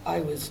 I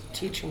was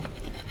teaching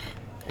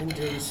and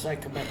doing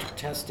psychometric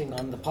testing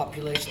on the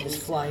population,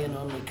 this fly-in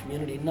only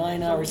community,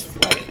 9 hours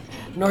flight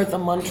north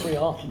of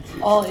Montreal,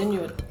 all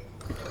Inuit.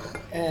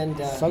 And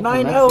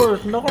 9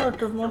 hours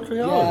north of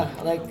Montreal.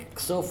 yeah, like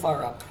so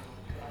far up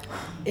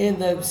in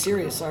the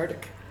serious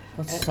Arctic.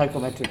 What's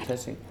psychometric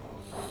testing?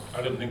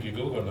 I didn't think you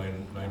go go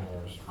 9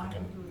 hours.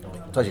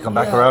 So you come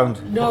back Yeah.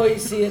 around. No, you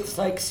see, it's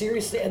like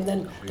seriously, and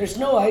then there's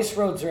no ice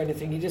roads or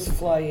anything. You just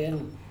fly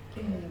in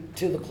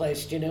to the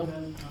place, you know.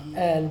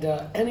 And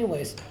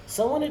anyways,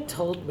 someone had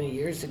told me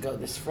years ago.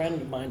 This friend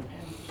of mine,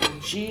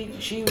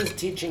 she was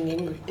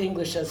teaching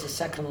English as a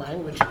second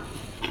language,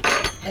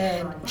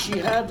 and she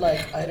had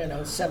like I don't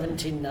know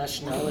 17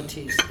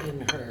 nationalities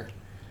in her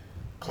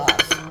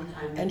class,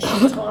 and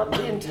she taught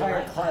the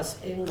entire class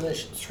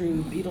English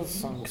through Beatles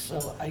songs.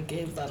 So I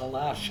gave that a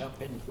lash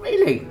up in.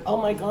 Really? Oh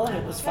my God,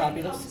 it was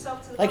fabulous.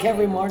 Like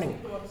every morning,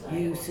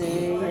 you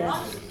say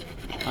yes.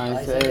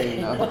 I say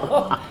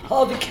no.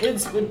 All the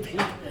kids would be,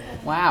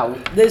 Wow.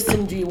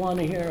 listen, do you want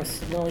to hear a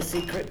little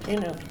secret? You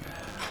know,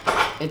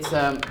 It's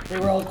they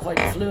were all quite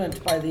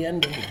fluent by the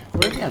end of it.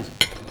 brilliant.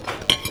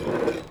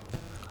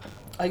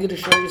 I'm going to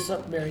show you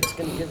something, Mary. It's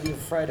going to give you a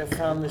fright. I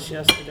found this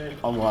yesterday.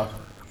 Oh what?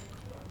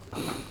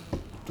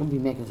 Don't be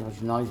making so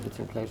much noise with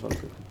your plate, won't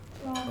you?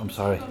 I'm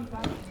sorry.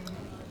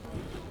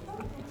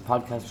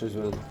 Podcasters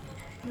will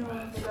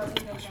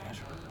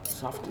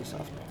softly.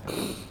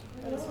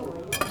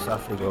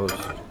 Softly goes.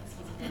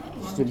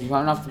 Did you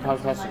turn off the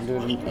podcast and do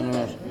it in a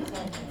minute?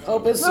 Oh,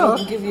 but so I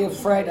can give you a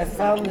fright. I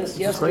found this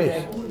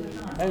yesterday.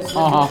 I was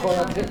looking for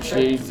a picture.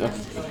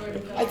 Jesus.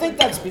 I think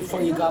that's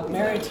before you got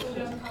married.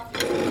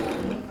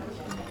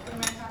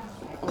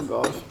 Oh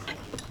God.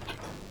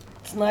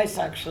 It's nice,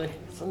 actually.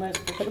 It's a nice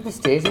Look picture. at the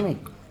state of me.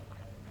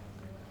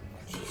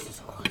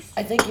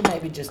 I think you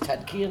maybe just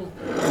had Cian.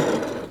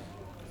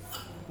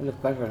 I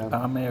look better now.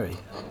 Ah, Mary.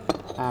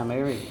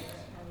 Mary.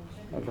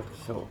 I look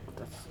so.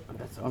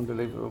 That's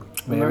unbelievable.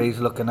 Mary's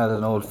looking at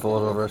an old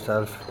photo of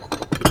herself.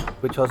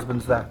 Which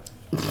husband's that?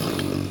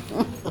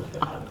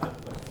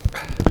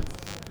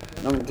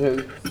 Number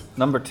 2.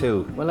 Number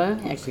 2, Well, I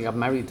actually got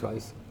married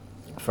twice.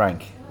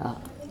 Frank. Ah.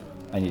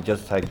 And you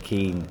just had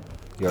Keen,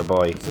 your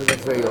boy. So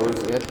that's very old.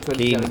 Yeah,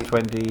 Keen 27.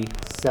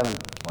 27.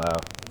 Wow.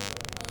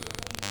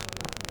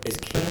 Is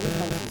Cian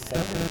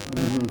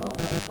 27? Oh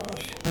my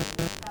gosh.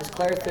 Is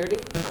Claire 30?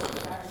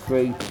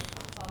 3.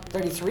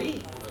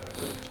 33?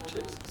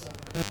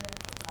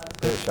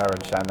 There's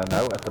Sharon Shannon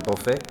now at the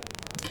buffet.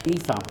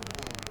 Aoife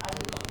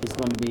is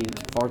going to be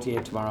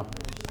 48 tomorrow.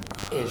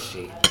 Is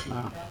she?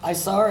 Wow. I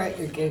saw her at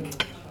your gig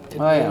in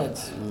Oh, yeah.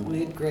 Whelan's. We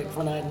had great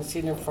fun. I hadn't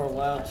seen her for a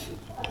while.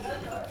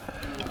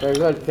 Very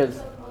good,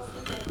 kids.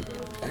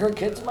 Her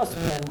kids must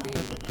have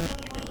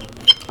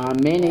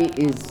been. Minnie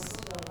is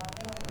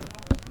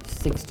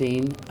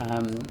 16.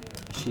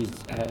 She's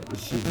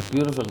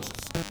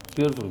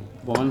beautiful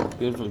woman,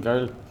 beautiful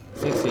girl.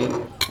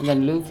 16, and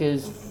then Luke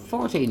is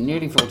 14,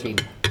 nearly 14.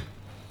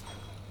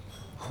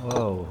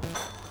 Whoa.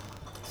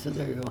 So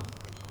there you go.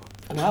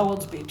 And how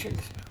old's Beatrix?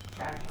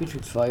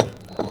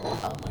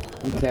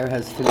 Ep.25. And Claire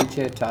has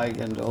Felicia, Tig,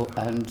 and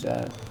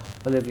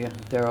Olivia.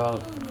 They're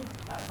all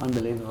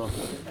unbelievable.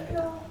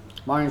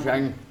 Morning,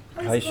 Sharon.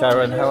 Hi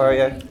Sharon, how are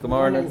you? Good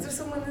morning. Is there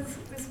someone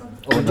this one?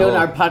 We're doing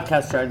our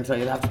podcast, Sharon, so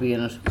you'll have to be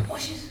in it. Oh,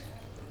 shit.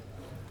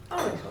 All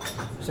right.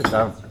 Sit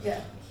down. Yeah.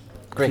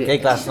 Great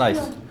gig last night.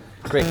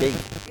 Great gig.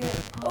 Yeah.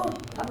 Oh,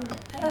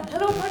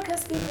 hello,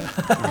 podcast people.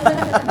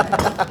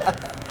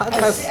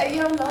 Podcast, Are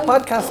you on live?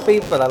 podcast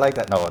people, I like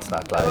that. No, it's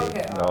not live.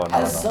 Okay. No.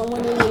 As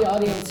someone in the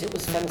audience, it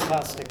was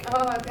fantastic.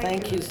 Oh,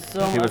 Thank you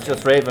so He much. was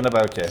just raving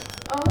about you.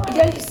 Oh,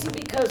 Yeah, you see,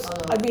 because,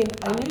 I mean,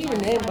 I knew your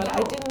name, but I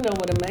didn't know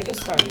what a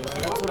megastar you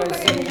were. That's what I was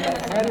saying to my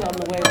friend on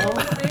the way home.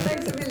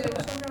 thanks a million.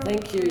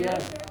 Thank you, yeah.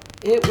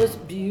 It was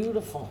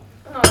beautiful.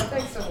 Oh,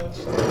 thanks so much.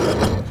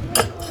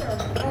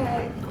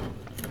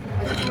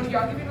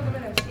 I'll give you another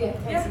minute. Yeah,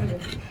 thanks a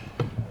million.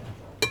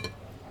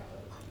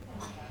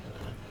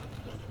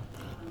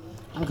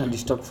 I'm kind of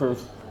stuck for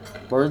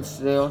words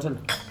today, Ultan.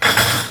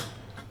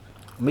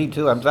 Me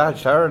too. I'm glad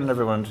Sharon and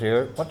everyone's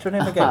here. What's your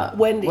name again?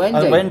 Wendy.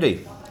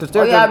 Wendy. 'Cause Oh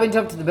they're yeah, I the- went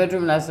up to the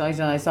bedroom last night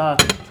and I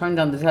turned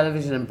on the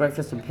television and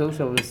Breakfast and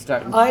Pluto was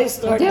starting. I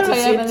started There to I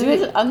see am in it the too.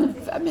 middle.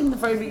 I'm in the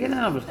very beginning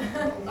of it.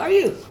 Are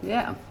you?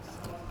 Yeah.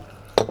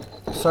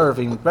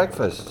 serving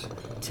breakfast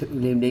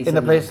Liam Neeson. in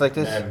a place like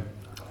this.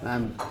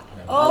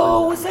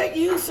 Oh, was that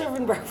you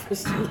serving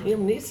breakfast to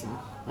Liam Neeson?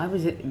 I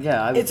was the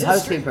It's a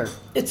housekeeper.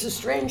 It's a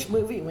strange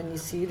movie when you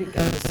see it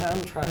again. The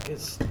soundtrack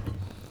is.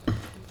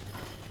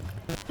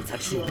 It's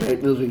actually a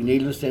great movie.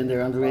 Neil was saying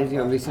there on the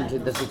radio recently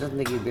that he doesn't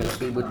think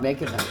he would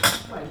make it now.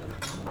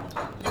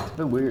 It's a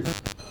bit weird.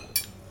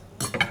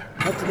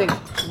 What do you think?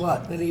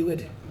 What? That he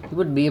would. He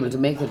wouldn't be able to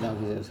make it now,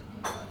 he said.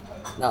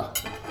 No.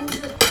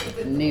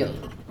 Neil.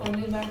 Oh,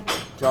 Neil Martin.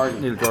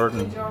 Jordan. Neil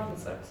Jordan. Jordan,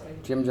 sorry.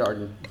 Jim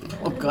Jordan.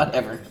 Oh God,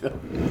 ever.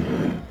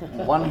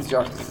 One's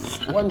Jordan.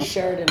 One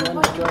Sheridan, I one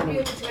might not be Jordan.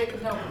 able to make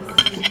it now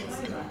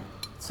because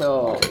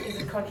So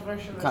is it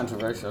controversial?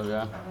 controversial,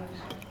 yeah.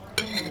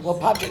 Well,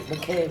 Patrick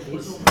McCabe,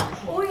 he's.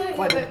 Oh, yeah,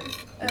 Quite yeah,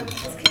 but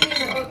it's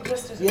Killian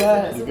just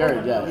Yeah, it's a Gary,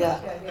 woman. yeah. Yeah.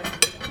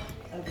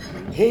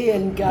 Yeah. He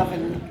and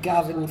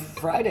Gavin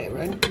Friday,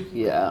 right?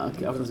 Yeah,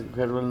 Gavin's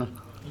incredible. Isn't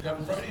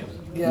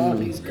Yeah,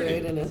 he's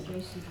great in it.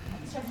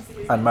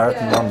 And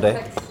Martin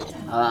Monday.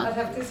 I'll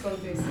have this one,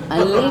 please.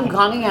 And Liam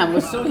Cunningham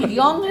was so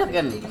young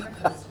looking.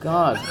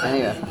 God,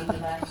 anyway.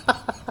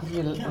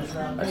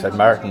 I said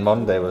Martin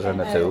Monday was in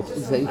it too.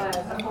 See? He's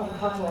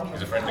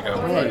a friend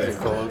of My head is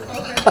cold.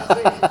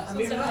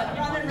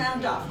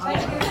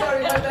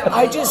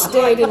 I just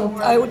stayed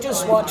and I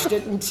just watched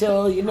it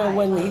until, you know,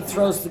 when he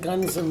throws the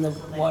guns in the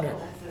water.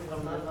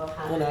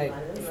 When I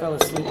fell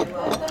asleep.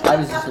 I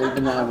was asleep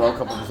and then I woke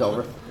up and it was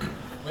over.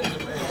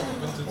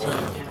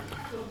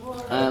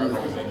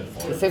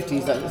 The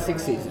 50s and the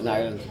 60s in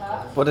Ireland.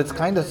 But it's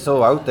kind of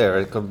so out there.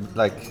 It could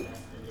like,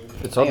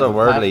 it's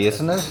otherworldly,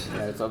 isn't it?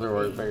 Yeah, it's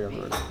otherworldly, very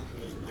otherworldly.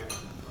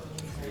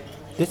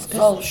 It's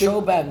all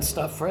show band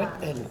stuff, right?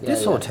 And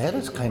This yeah. hotel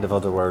is kind of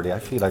otherworldly. I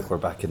feel like we're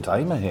back in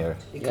time here.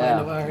 you Yeah. kind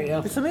of are,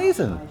 yeah. It's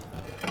amazing.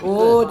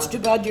 Oh, it's too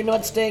bad you're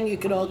not staying. You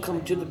could all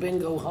come to the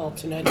bingo hall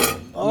tonight.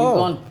 Oh.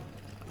 Gone.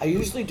 I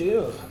usually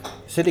do.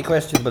 Silly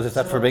question, but is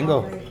that for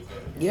bingo?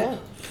 Yeah.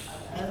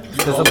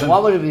 There's something-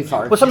 What would it be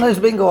for? Well, sometimes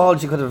bingo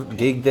halls, you could have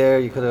gigged there,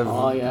 you could have...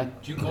 Oh, yeah.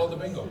 Do you call the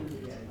bingo?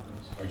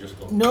 Or just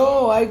go?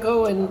 No, I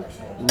go and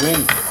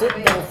Ring. sit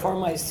there for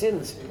my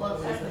sins.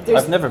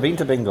 I've never been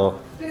to bingo.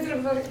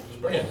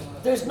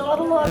 There's not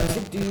a lot to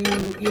do,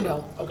 you know,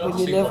 when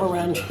you live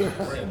around here,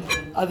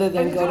 other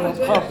than go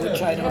to a pub,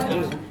 which I don't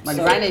do. My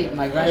So- granny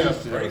Yeah, used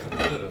to do very it.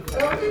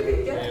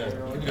 competitive. Yeah,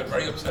 people get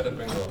very upset at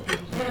bingo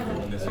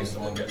when they see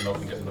someone getting up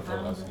and getting the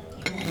full house.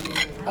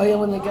 Oh yeah,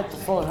 when they get the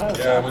full house,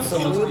 Yeah, when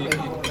someone's, you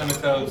absolutely. kind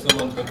of tell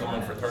someone's been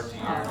coming for 30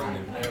 years and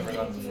they've never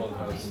got the full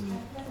house.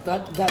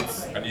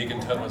 That's And you can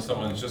tell when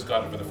someone's just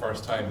got it for the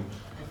first time,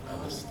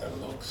 and this, that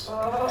looks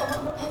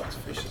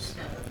vicious.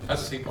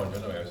 That's a sea point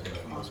anyway, I was saying.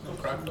 It's good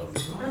crack though.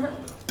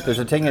 There's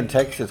a thing in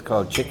Texas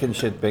called chicken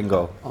shit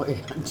bingo, Oh, yeah,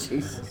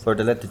 Jesus. where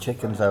they let the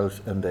chickens out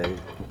and they,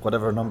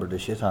 whatever number they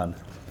shit on.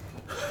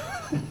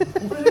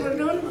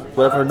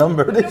 Whatever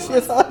number they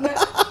shit on.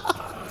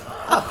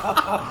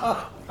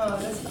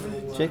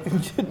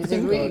 Chicken shit Is it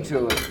bingo. really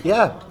true?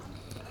 Yeah.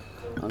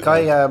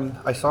 Guy,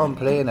 I saw him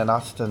playing in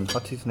Austin.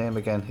 What's his name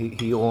again?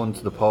 He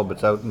owns the pub.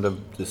 It's out in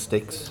the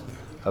sticks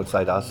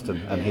outside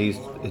Austin, and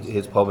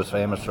his pub is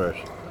famous for it.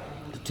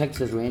 The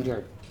Texas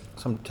Ranger.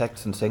 Some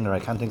Texan singer. I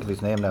can't think of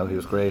his name now. He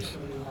was great.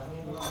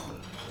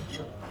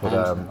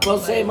 But well,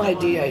 same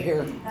idea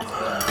here.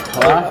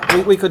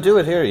 we could do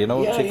it here, you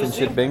know, Yeah, chicken you see.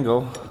 shit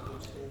bingo.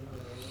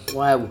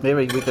 Wow.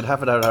 Maybe we could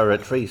have it at our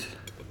retreat.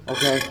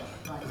 Okay.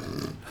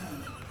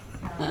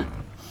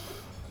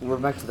 We're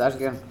back to that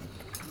again.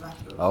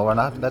 Oh, we're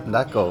not letting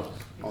that go.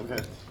 Okay.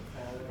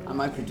 I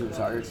might be too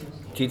tired.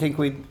 Do you think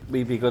we'd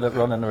be good at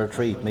running a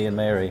retreat, me and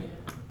Mary?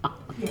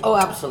 Oh,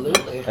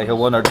 absolutely. Like a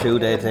 1 or 2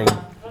 day thing?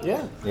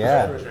 Yeah.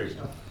 Yeah.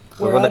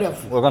 We're out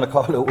of. We're gonna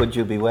call it Would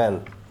You Be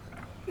Well?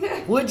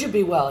 Would you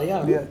be well?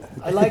 Yeah.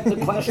 I like the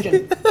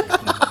question.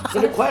 Is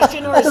it a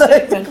question or a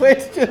statement?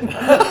 Question.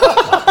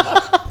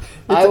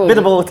 I would, Bit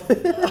of both.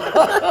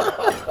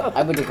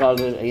 I would have called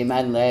it a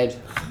man in the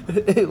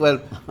head. Well,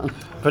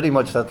 pretty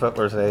much that's what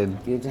we're saying.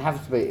 You'd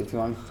have to be if you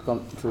want to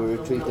come to a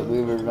retreat that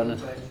we were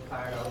running.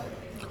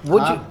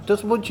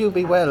 Would you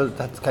be well?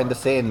 That's kind of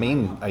saying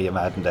mean. Are you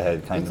mad in the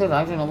head? Kind I said, of.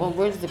 I don't know. Well,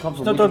 where does it come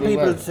from? Don't Would you be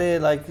people well? say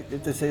like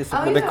if they say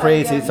something Oh, a bit yeah,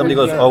 crazy? yeah. Somebody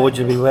goes, "Oh, would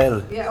you be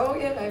well?" Yeah, oh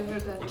yeah, I've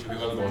heard that. Would you be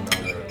well going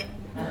down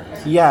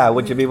there? Yeah,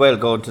 would you be well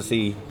going to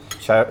see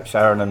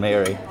Sharon and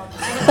Mary?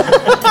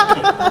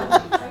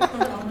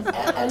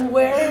 And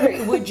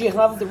where would you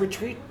have the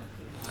retreat?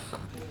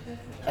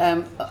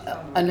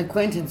 An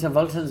acquaintance of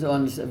Ultan's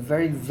owns a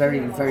very, very,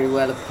 very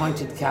well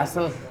appointed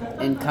castle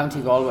in County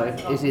Galway.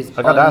 It is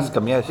I got to ask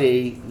him, yes.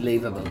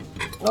 unbelievable.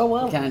 Oh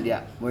well. Can't,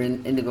 yeah. We're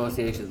in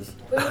negotiations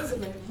Where is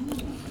it?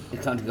 in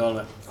County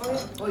Galway. Oh,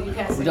 yeah. Oh, you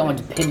can't We say don't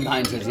that. want to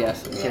pinpoint it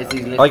yet in case he's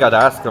I listening. got to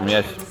ask him,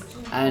 yes.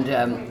 And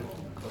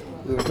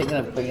we were thinking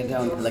of bringing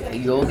down like a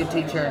yoga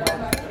teacher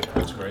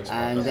That's great.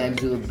 and then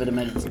do a bit of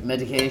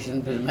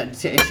medication, bit of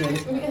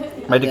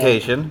meditation.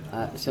 Medication.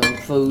 Some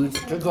food,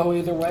 Could go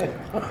either way.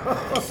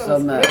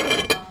 some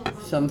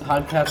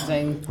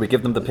podcasting. We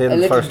give them the A pills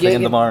little first thing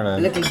in the A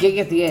morning. little gig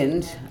at the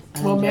end.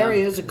 Well, And,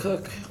 Mary is a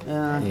cook.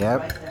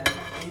 Yep.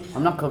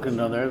 I'm not cooking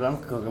down there. I'm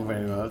cooking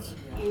very well.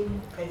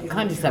 I'm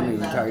kind of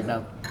semi-retired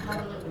now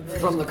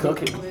From the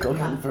cooking.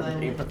 cooking for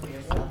people.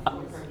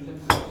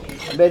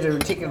 I made a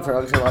chicken for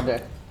Ultan one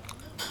day.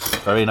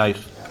 Very nice.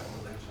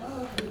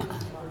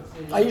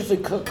 I usually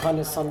cook on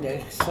a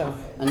Sunday, so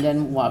And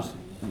then what?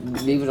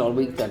 Leave it all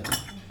week then. The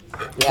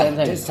yeah, same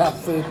thing. just have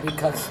food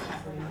because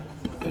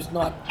there's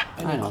not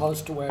I any know.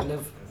 close to where I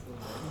live.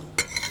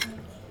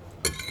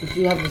 If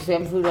you have the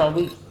same food all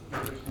week,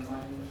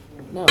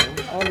 No,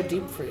 I have a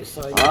deep freeze,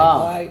 so I Ah.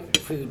 buy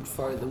food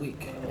for the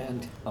week,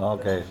 and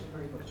Okay.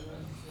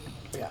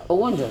 yeah.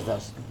 Owen does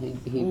that.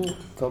 He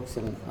cooks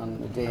on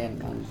a day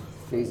and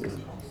freezes.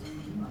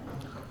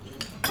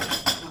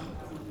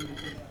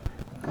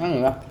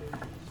 Anyway,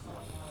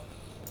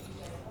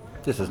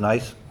 This is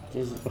nice.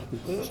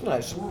 It's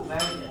nice.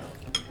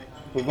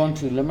 we're going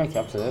to Limerick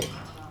after this.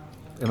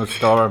 In a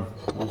storm.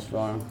 This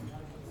storm.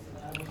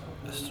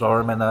 A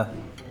storm in a.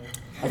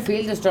 I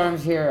feel the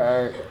storms here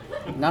are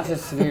not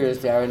as severe as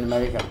they are in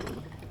America.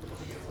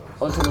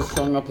 Ultan was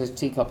throwing up his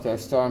teacup there,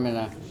 storming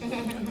a.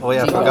 Oh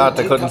yeah, I forgot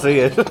I couldn't see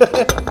it.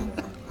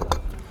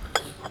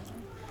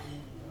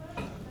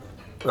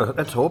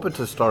 Let's hope it's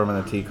a storm in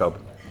a teacup.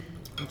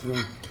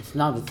 It's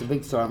not, it's a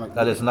big storm.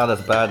 That is not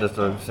as bad as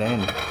they're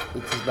saying.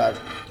 It's as bad.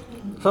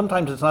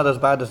 Sometimes it's not as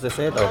bad as they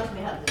say though.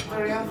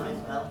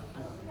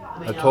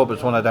 Let's hope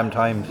it's one of them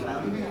times.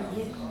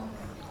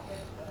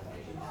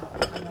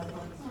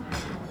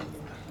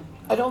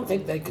 I don't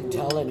think they can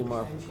tell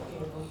anymore.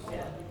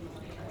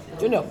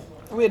 You know,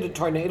 we had a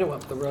tornado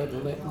up the road.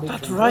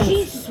 That's right.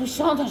 Jesus, we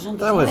saw that on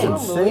the That was sign.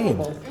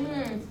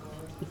 insane.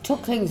 It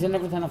took things and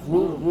everything off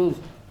roofs.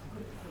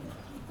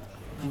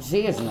 Did you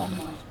see it or not?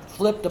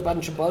 Flipped a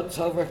bunch of boats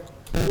over.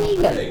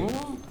 Illegal.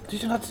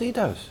 Did you not see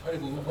that? I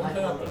didn't know what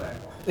happened.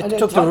 And It it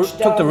took touched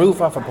the down. roof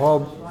off a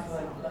pub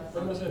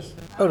When was this?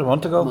 about a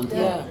month ago.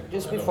 Yeah,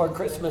 just before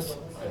Christmas.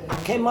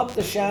 Came up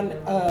the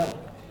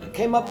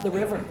came up the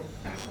river.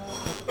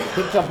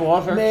 Picked up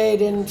water.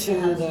 Made into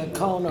the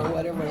cone or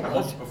whatever it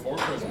was. Before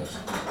Christmas.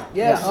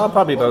 Yes. Oh,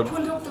 probably about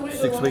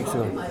 6 weeks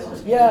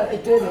ago. Yeah,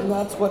 it did, and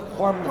that's what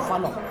formed the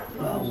funnel.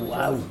 Oh,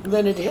 wow. And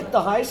then it hit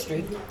the high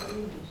street,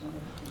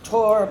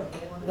 tore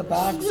the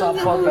backs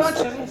off all the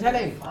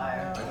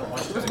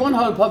There's one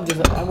whole pub just,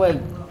 well.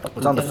 It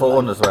was on the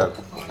phone as well.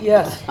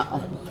 Yes.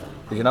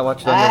 Did you not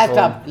watch it on your phone?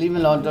 Stop. Leave him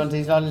alone, don't.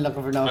 He's only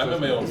looking for I'm on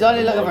my noses. own. He's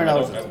only looking for I don't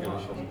noses. have to give a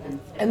shit.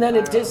 And then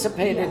it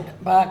dissipated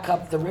back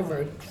up the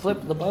river,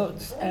 flipped the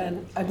boats,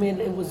 and I mean,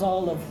 it was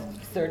all of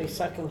 30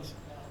 seconds,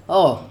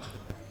 Oh,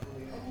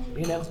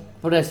 you know?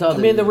 but I saw I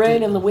mean, the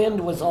rain and the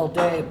wind was all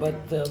day,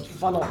 but the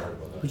funnel,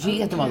 But you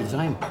get them all the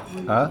time.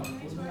 Huh?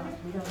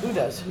 who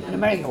does? In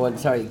America, well,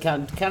 sorry,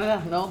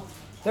 Canada? No?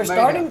 They're America.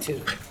 starting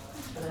to.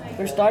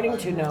 They're starting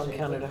to now in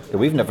Canada. Yeah,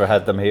 we've never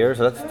had them here,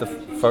 so that's the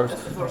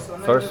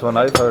first one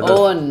I've heard of.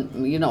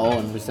 Owen, you know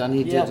Owen, my son,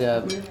 he did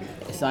Yeah.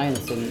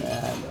 science in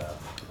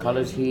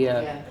college. He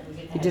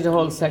did a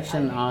whole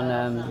section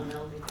on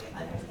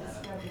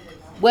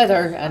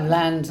weather and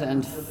land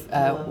and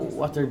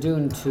what they're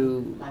doing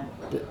to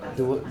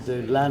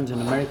the land in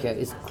America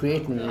is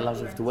creating a lot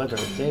of the weather.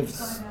 They've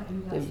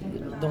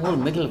the whole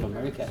middle of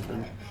America has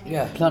been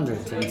Yeah.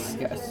 plundered and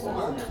scarce.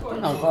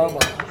 You know, Horrible.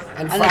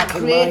 And and it fracking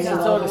creates mine and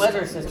its all own this.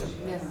 weather system,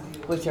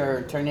 which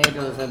are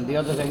tornadoes and the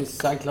other things,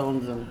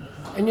 cyclones and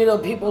And you know,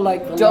 people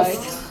like the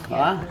dust.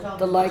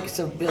 the likes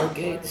of Bill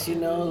Gates, you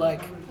know,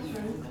 like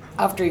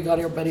after he got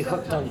everybody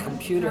hooked on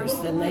computers,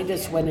 then they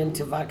just went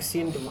into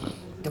vaccine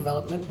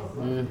development.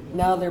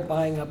 Now they're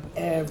buying up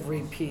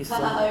every piece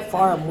of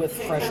farm with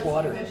fresh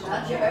water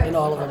in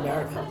all of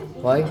America.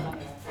 Why?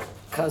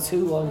 Because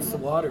who owns the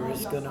water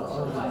is going to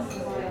own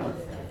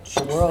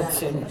the world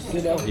soon,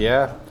 you know.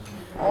 Yeah,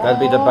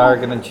 that'd be the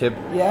bargain and chip.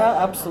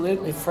 Yeah,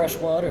 absolutely, fresh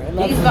water. And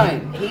He's that's,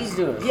 fine. He's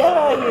doing it.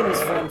 yeah, he and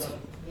his friends.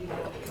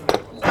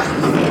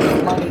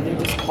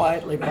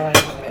 quietly buying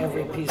up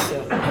every piece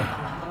of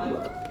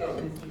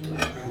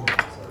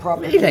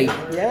property. Really?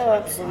 Yeah,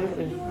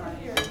 absolutely.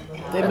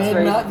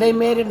 That's They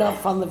made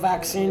enough on the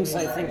vaccines,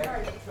 I think.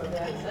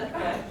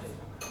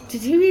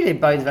 Did he really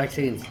buy the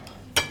vaccines?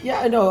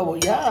 Yeah, I know.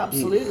 Yeah,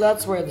 absolutely.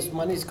 That's where this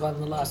money's gone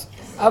the last.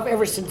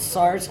 Ever since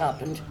SARS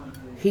happened.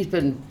 He's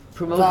been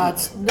promoting.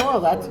 That's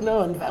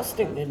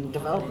investing in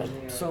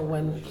development. So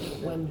when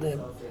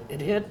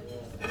it hit,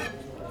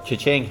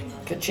 Cha-ching.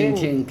 Ching,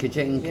 ching,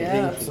 ka-ching,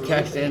 Yeah, ka-ching,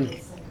 cashed in.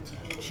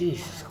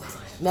 Jesus Christ.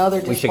 now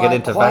they're We just should get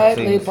into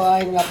quietly vaccines.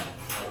 buying up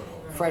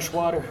fresh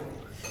water.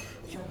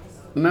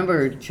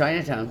 Remember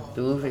Chinatown,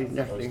 the movie?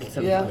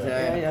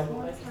 Yeah.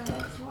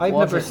 I've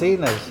Water. never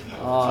seen it.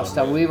 Oh,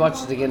 stop. We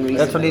watched it again recently.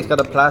 That's when he's got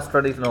a plaster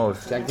on his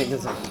nose. Jack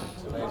Nicholson.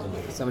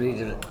 Somebody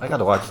did it. I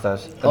gotta watch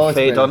that. And Oh, it's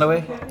Faye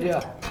brilliant. Dunaway. Yeah.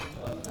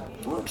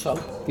 I think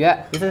so.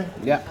 Yeah. Is it?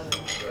 Yeah.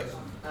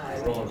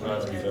 Roman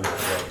Polanski's in it as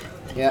well.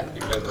 Yeah. He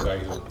plays the guy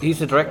who, He's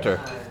the director.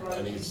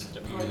 and he has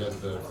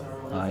the,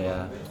 Oh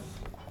yeah.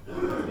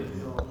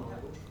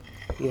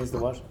 He has the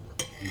what?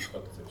 he's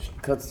got the fish.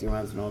 Cuts your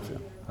man's nose.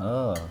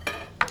 Oh.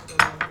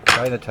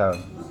 Chinatown.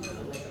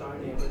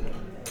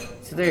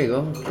 So there you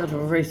go. That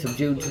was very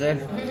subdued today.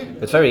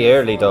 It's very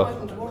early though.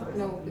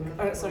 No,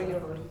 sorry,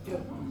 your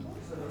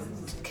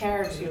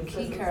card, your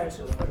key card.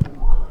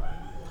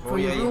 Oh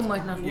yeah.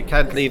 You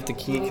can't leave the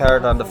key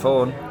card on the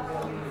phone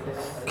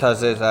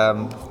because it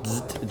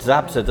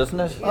zaps it, doesn't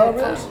it? Oh,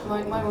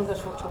 really? My one got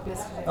fucked up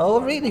yesterday.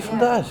 Oh really? From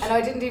that? And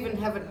I didn't even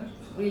have it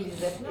really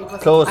lit. It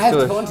was Close I have to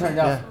the it. phone turned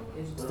off.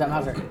 Does that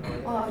matter?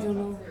 Oh, I don't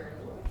know.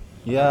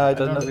 Yeah, I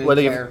don't I don't know.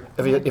 really Well, care.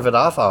 if it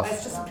off.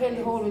 It's just a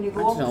plain hole when you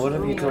go up. No, what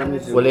have you told me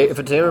to do? Well, if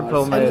it's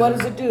aeroplane And what mode.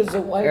 does it do? Is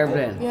it wipe?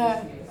 Airplane.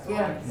 Yeah.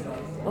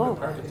 Oh,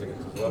 Parking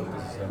tickets as well.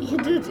 This is, You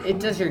can do it. It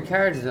does your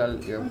card as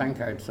well, your bank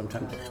card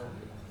sometimes.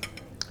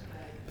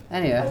 I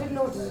Anyway, didn't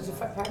know it was a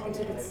parking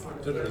tickets.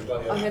 did it as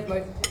well, I yeah. had my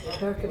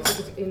parking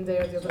ticket in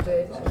there the other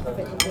day. And the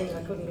fucking thing,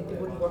 I couldn't,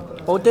 it wouldn't work on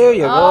it. Oh, there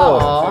you go.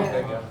 Aw.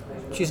 Thing, yeah.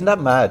 She's not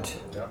mad.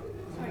 Yeah.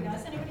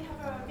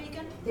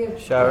 Yeah.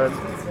 Sharon.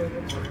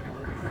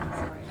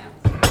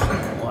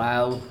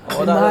 wow.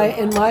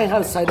 in my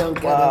house, I don't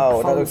get Wow,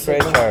 it. that looks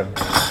great, Sharon.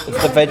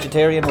 It's the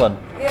vegetarian one.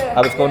 Yeah,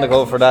 I was going to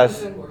go for that.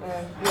 Yeah.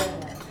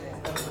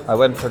 I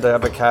went for the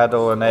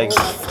avocado and eggs.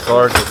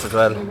 Gorgeous as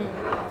well.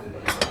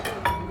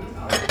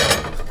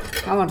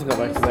 I want to go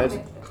back to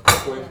bed.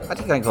 I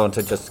think I'm going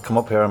to just come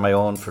up here on my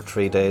own for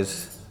 3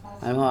 days.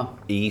 I'm off.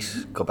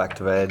 Eat, go back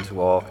to bed,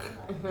 walk.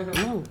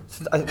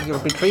 You'll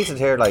be treated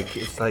here like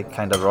it's like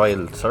kind of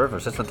royal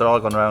service, isn't it? They're all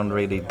going around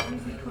really.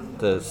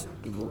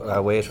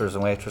 The waiters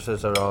and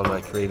waitresses are all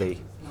like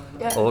really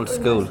old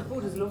school.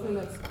 Food is lovely.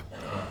 Like.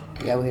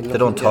 Yeah, we They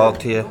don't talk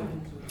to you.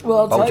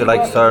 Well, What would you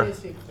like, sir?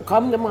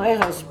 Come to my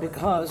house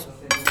because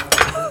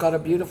I've got a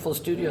beautiful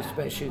studio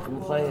space you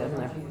can play in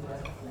there.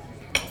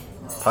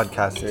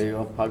 Podcast. There you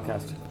go,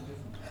 podcast.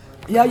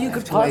 Yeah, you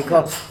could Wake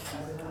up. podcast.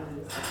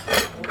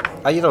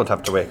 You don't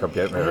have to wake up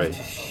yet, Mary.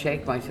 Just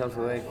shake myself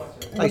awake.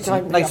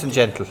 Nice and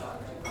gentle.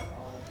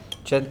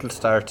 Gentle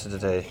start to the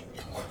day.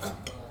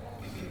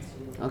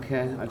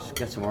 Okay, I'll just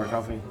get some more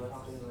coffee.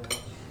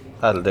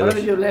 That'll do What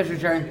do we it. do later,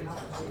 Sharon?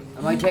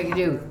 Am I taking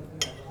you?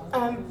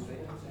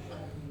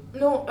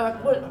 No,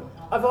 well,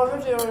 I've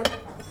already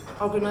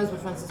organised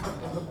with Francis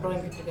and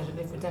Brian to get a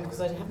lift with them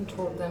because I haven't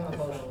told them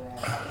about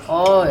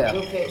Oh yeah. the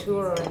UK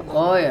tour or anything.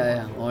 Oh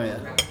yeah. Oh yeah.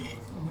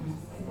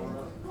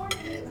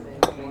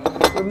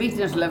 We're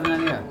meeting at 11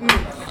 anyway.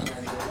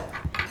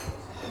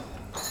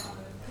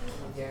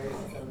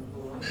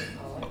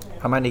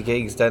 How many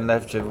gigs then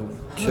left?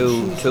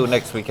 Two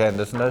next weekend,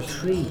 isn't it?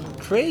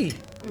 Three.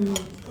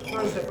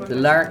 The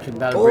Lark in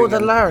Balbriggan. Oh, the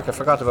Lark. I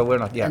forgot about. We're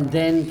not. Yeah. And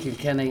then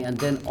Kilkenny, and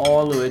then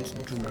all the way to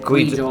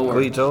Guidover.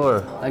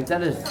 Guidover. Like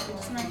that is.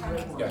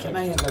 Yeah, Can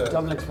I have a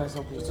double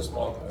espresso, just please? a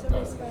small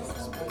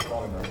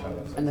amount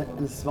of And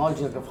a small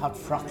jug of hot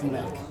frothy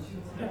milk.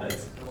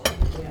 This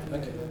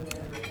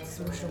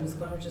mushroom is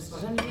gorgeous.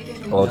 Did anybody get a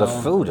mushroom? Oh, the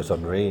food is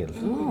unreal.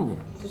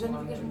 Did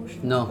anybody get a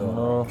mushroom? No.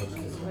 Oh. My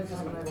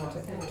cousin and I went to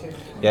thank you.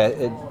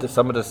 Yeah,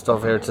 some of the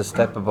stuff here, it's a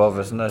step above,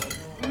 isn't it?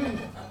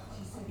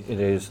 It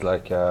is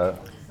like.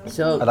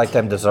 So I like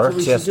them desserts so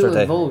we should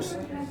yesterday. do a vote.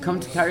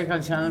 Come to Carrick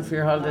Shannon for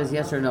your holidays,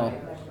 yes or no?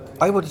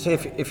 I would say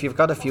if you've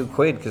got a few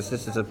quid, because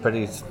this is a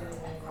pretty.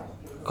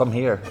 Come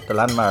here, the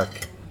landmark.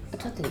 I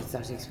don't think it's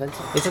that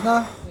expensive. Is it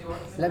not?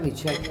 Let me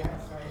check.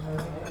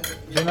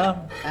 Is it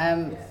not?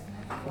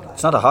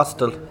 It's not a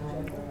hostel.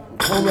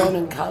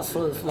 Conlon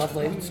Castle is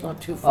lovely. It's not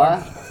too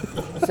far.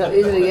 So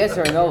is it a yes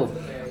or a no?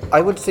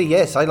 I would say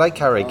yes. I like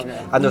Carrick,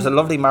 and there's a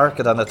lovely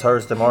market on a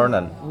Thursday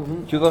morning.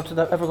 Do you go to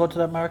that? Ever go to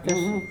that market?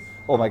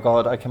 Oh my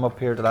God! I came up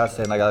here the last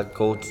day and I got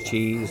goat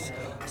cheese,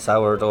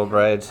 sourdough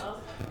bread.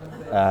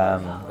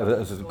 It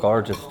was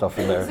gorgeous stuff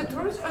in Is there. it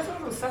Thursday? I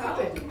thought it was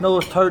Saturday. No,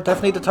 it's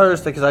definitely the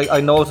Thursday because I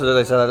noted it.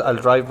 I said I'll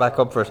drive back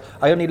up for it.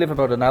 I only live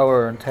about an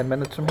hour and 10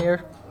 minutes from here.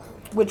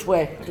 Which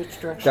way? Which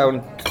direction?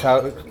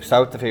 Down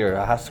south of here,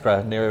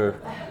 Haskra, near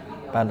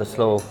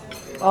Bandaslow.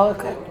 Oh,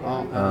 okay.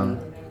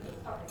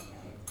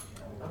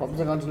 What was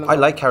I going to look I up?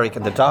 like Carrick,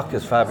 and the dock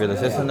is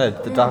fabulous, isn't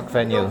it? The dock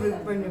venue.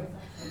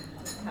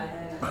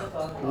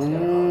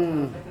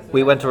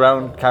 We went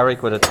around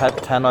Carrick with a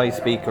tannoy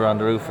speaker on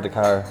the roof of the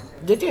car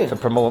Did you? to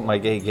promote my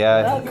gig.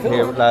 Yeah, Oh, cool.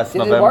 here last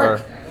Did it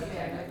November.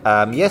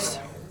 work? Yes.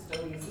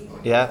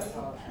 Yeah.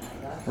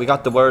 We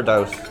got the word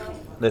out,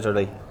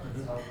 literally.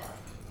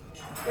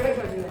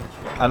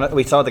 And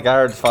we saw the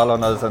guards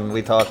following us, and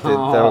we thought they were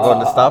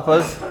going to stop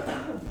us.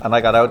 And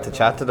I got out to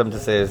chat to them to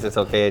say, "Is this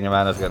okay?" And your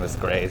man was going, "It's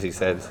great," he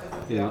said.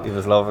 He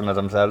was loving it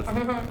himself.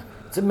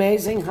 It's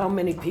amazing how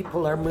many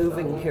people are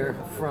moving here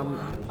from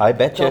I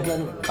bet you.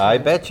 Dublin. I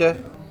bet you.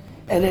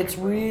 And it's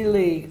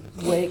really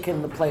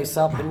waking the place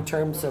up in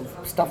terms of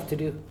stuff to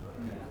do.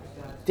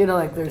 You know,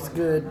 like there's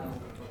good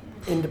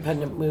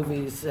independent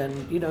movies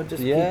and, you know,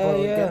 just Yeah,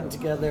 people yeah. getting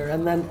together.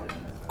 And then,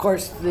 of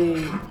course, the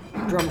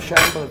Drum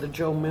Shambo, the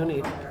Joe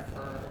Mooney,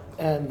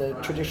 and the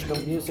traditional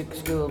music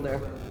school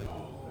there.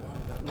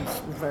 It's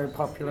very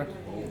popular.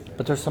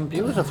 But there's some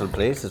beautiful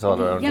places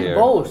all around You get a here.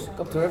 boat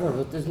up the river,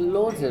 but there's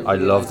loads of. I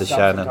love the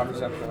shops and Shannon. coffee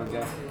shops around,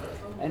 yeah.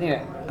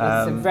 Anyway,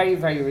 it's a very,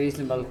 very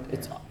reasonable.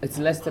 It's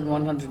less than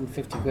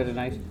 150 quid a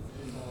night.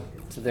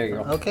 So there you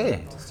go.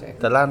 Okay. Stay.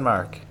 The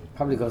landmark.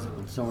 Probably goes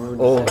somewhere.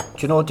 Oh, do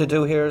you know what they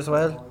do here as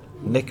well?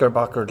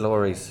 Knickerbocker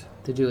glories.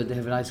 They do it. They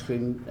have an ice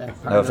cream.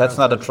 Now, if that's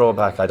not a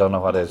throwback, I don't know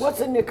what is.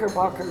 What's a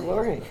Knickerbocker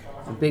glory?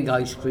 A big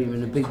ice cream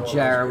in a big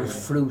jar with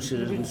fruit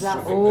in it, and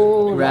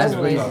Oh,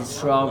 raspberries and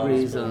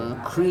strawberries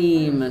and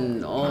cream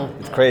and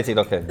It's crazy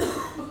looking.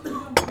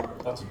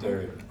 Lots of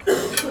dairy.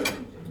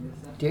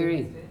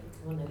 dairy.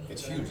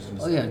 It's huge, isn't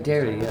it? Oh yeah,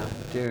 dairy. Yeah,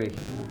 dairy.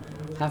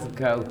 Half a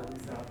cow.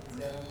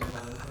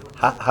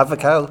 Have a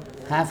cow.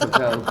 Half a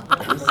cow.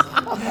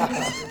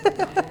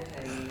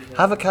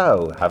 Have a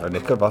cow. Have a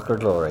Knickerbocker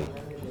glory.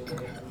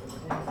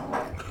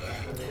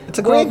 It's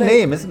a great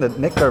name, isn't it?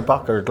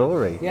 Knickerbocker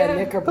glory. Yeah, Who the hell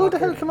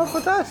Knickerbocker. came up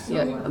with that?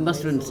 Yeah, it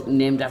must have been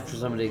named after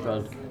somebody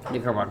called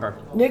Knickerbocker.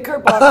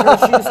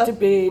 Knickerbockers used to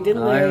be,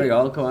 didn't Oh, here we they?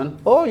 go. Come on.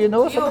 Oh, you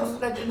know You know,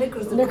 something? like the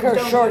knickers that Knicker comes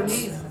down to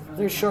shorts. your knees.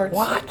 They're shorts.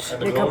 What?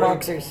 And the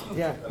Knickerboxers,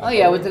 yeah. Oh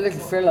yeah, with the little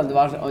frill on the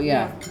bottom. Oh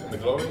yeah. The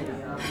glory?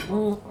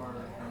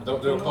 They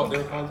were called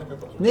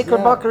Knickerbockers.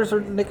 Knickerbockers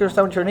or knickers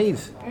down to your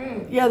knees?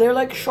 Yeah, they're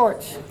like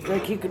shorts.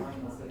 Like you could,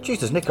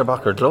 Jesus,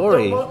 Knickerbocker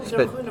glory. It's a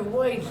They're bit- kind of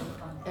wide.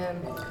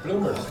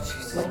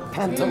 Bloomers. like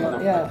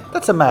pantaloon, yeah.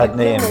 That's a mad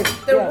name.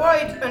 They're Yeah.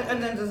 wide,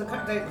 and then there's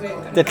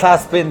a The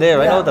clasp in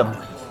there, I know Yeah. them.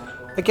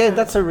 Again,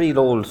 that's a real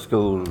old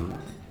school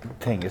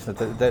thing, isn't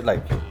it? They're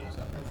like,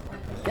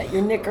 Get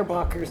your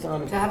Knickerbockers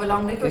on. to have a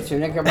long knicker. Get your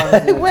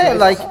Knickerbocker. well,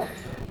 like,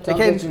 Don't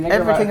again, get your knickerbocker.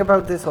 everything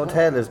about this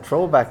hotel is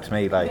throwback to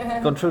me.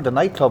 Like, going through the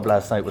nightclub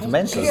last night was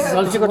mental.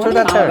 Well, Did you go what through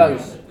are that you on turn?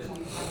 about?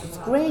 It's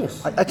great.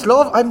 It's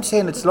I'm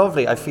saying it's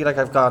lovely. I feel like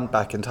I've gone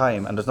back in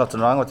time, and there's nothing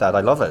wrong with that.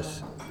 I love it.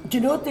 Do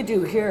you know what they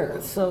do here?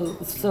 So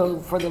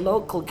for the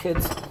local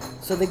kids,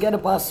 so they get a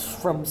bus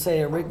from, say,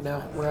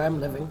 Arigna, where I'm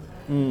living.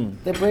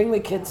 They bring the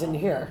kids in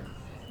here.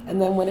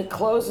 And then when it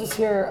closes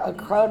here, a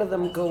crowd of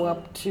them go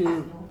up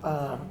to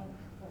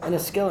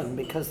Enniskillen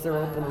because they're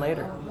open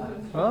later,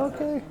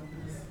 Okay.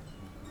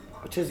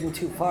 which isn't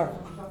too far.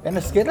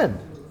 Enniskillen.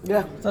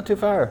 Yeah. It's not too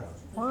far.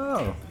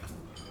 Wow.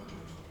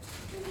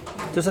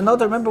 There's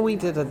another, remember we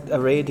did a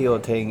radio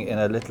thing in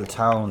a little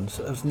town,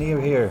 so it was near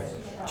here.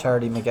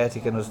 Charlie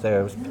McGettigan was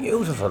there, it was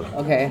beautiful.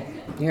 Okay,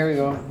 here we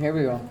go. Here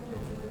we go.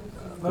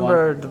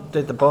 Remember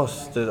the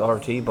bus, the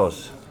RT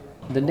bus?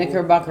 The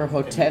Knickerbocker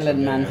Hotel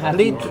in Manhattan.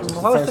 Lead, which was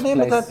what was the first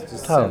name of place that to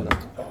town? sell them.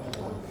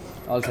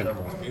 Ultan.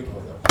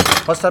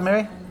 What's that,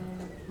 Mary?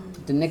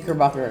 The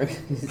Knickerbocker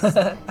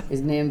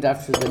is named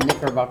after the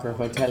Knickerbocker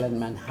Hotel in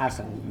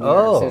Manhattan, New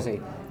Oh. York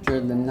City.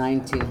 During the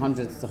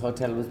 1900s, the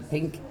hotel was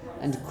pink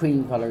and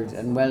cream-coloured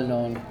and well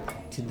known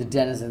to the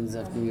denizens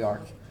of New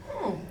York.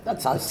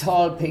 That's A us.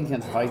 tall pink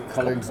and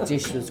white-coloured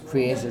dish was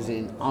created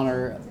in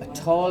honour. A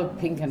tall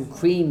pink and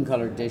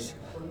cream-coloured dish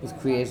was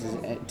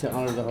created to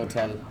honour the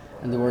hotel,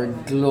 and the word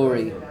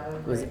 "glory"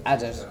 was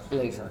added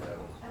later.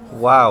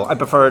 Wow, I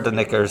prefer the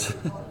knickers.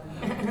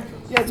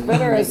 Yeah, it's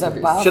better as a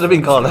bath. Should have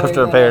been called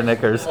after a pair of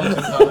knickers. I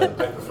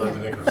prefer the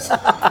knickers.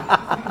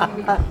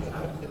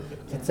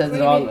 That says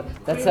it all.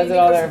 That says it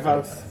all there,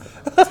 folks.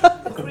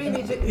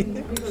 Creamy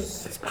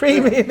knickers. It's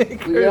creamy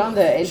knickers. We're on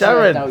the internet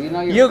Sharon, now. You know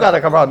you gotta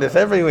come on this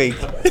every week.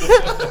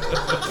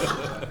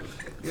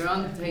 You're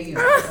on the thing.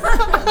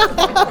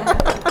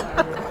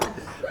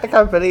 I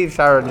can't believe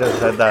Sharon just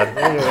said that.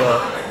 There you go.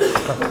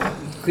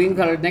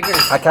 Cream-coloured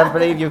knickers. I can't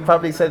believe you've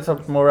probably said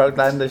something more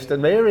outlandish than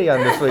Mary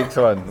on this week's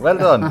one. Well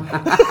done. Is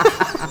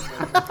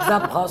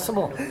that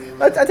possible?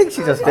 I think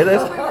she just did it.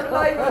 Hello,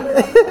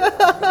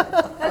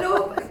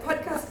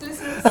 podcast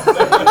listeners.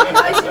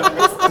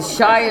 The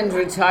shy and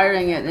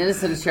retiring and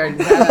innocent Sharon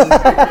Cannon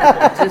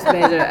just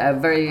made a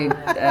very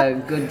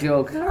good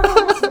joke.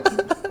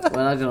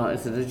 Well, I don't know.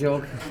 Is it a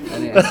joke?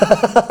 Anyway.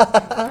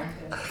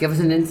 Give us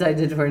an insight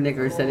into her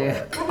knickers,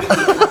 anyway.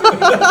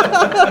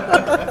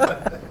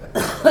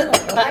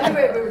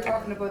 Anyway, we were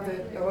talking about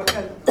the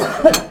hotel.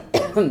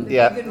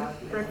 Yeah. Vegan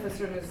breakfast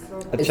room is so.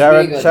 It's Sharon,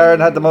 really good. Sharon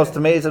had the most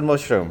amazing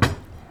mushroom.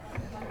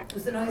 It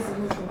was the nicest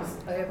mushrooms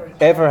I ever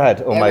Ever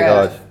had? Oh my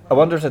Ever God! I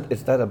wonder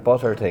is that a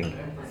butter thing?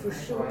 For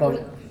sure.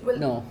 But Well,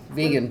 no,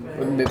 vegan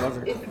wouldn't be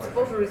butter. if it's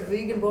butter, it's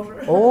vegan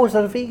butter. Oh, is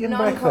that a vegan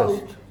Non-cow.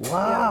 breakfast?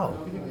 Wow.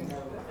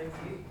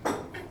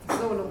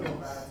 So lovely.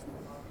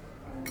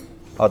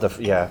 Oh,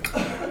 yeah.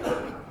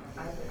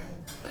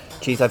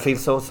 Jeez, I feel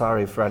so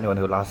sorry for anyone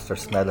who lost their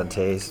smell and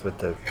taste with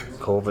the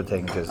COVID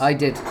thing. Cause I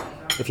did.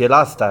 if you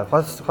lost that,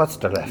 what's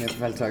there Never left?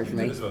 felt sorry for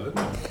me.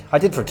 I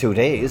did for 2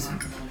 days,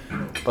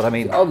 but I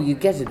mean, Oh, you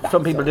get it back.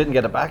 some people didn't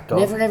get it back though.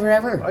 Never, never,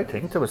 ever. I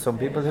think there was some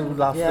people who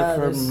lost Yeah, it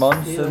for there's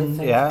months few, I and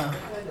think. yeah.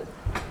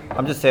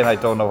 I'm just saying I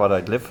don't know what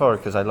I'd live for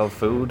because I love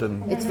food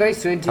and It's very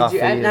strange. Did Coffee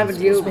you? And and-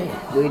 haven't you?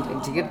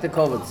 To get the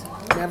COVIDs.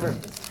 Never.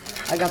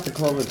 I got the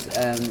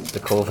COVIDs. the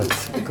COVID,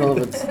 The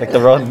COVIDs. like the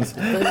runs.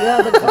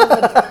 Yeah, the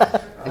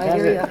COVID. I I got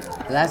hear it ya.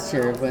 last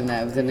year when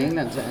I was in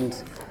England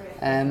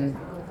and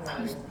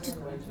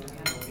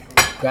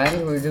grand,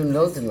 we were doing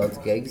loads and loads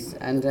of gigs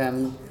and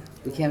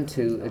we came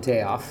to a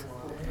day off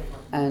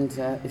and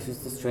it was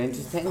the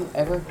strangest thing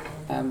ever.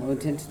 We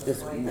went into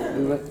this,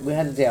 we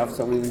had a day off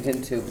so we went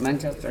into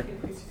Manchester,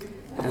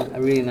 a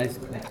really nice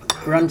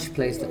brunch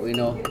place that we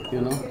know,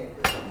 you know.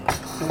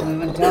 So we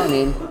went down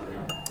in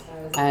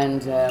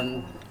and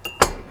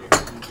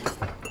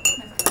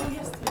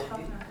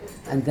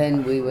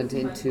then we went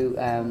into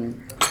a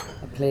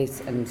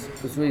place and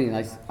it was really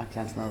nice. I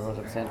can't remember what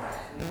I was saying.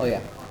 Oh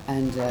yeah,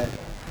 and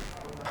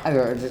I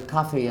ordered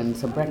coffee and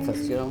some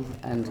breakfast, you know,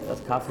 and it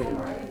was coffee.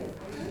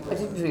 I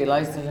didn't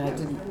realise that I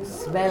didn't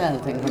smell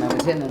anything when I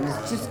went in, and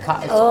it's just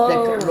like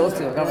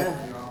roasting coffee.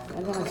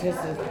 And then I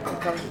tasted the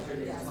coffee.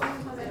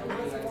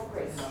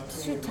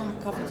 Does your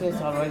coffee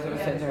taste all right? I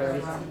said to her,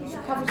 does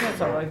your coffee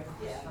taste all right?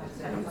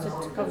 I said,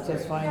 coffee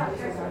tastes fine.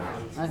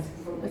 And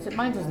I said,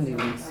 mine doesn't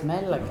even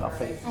smell like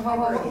coffee.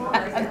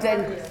 And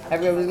then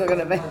everyone was looking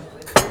at me.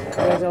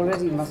 I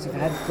already must have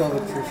had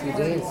COVID for a few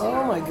days.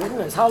 Oh my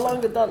goodness. How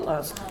long did that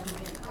last?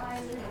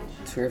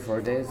 3 or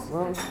 4 days.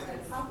 Well,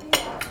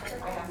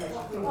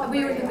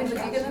 We were in the middle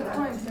of gigging at the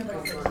time.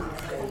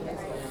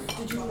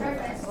 Did you?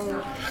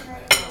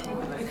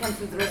 You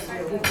cancelled the rest of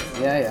your gig.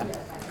 Yeah.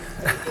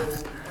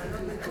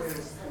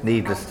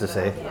 Needless to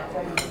say.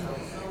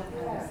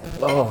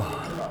 Oh,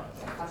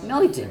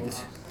 No, I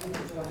didn't.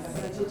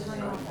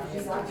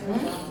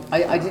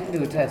 I didn't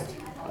do a test.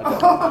 I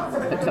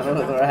don't know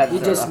whether I had. you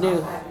it or just not.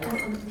 knew.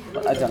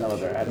 I don't know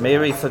whether I had. it.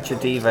 Mary's such a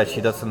diva.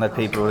 She doesn't let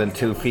people within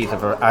 2 feet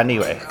of her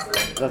anyway.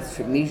 That's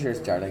meters,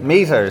 darling.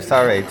 Meters,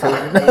 sorry.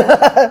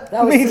 That was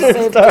the Meters,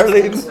 safe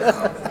darling.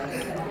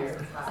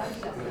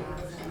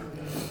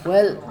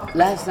 Well,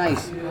 last night,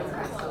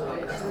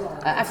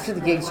 after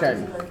the gig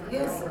started,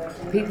 Yes.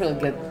 people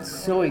get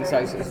so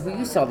excited. Well,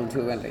 you saw them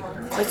too, Wendy.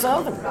 I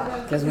saw them.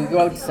 Because we go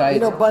outside. You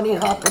know, bunny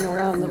hopping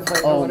around the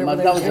place. Oh, man,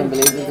 that was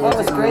unbelievable. There That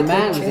was a great.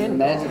 man They was in changed.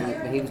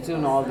 bed and he was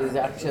doing all these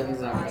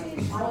actions.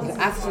 And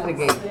after the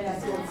gig,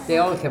 they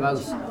all came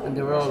out and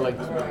they were all like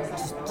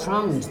just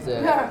thronged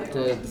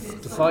the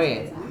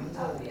foyer.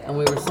 And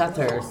we were sat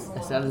there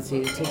selling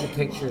seats, taking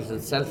pictures and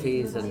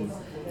selfies. And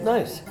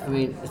Nice. I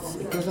mean,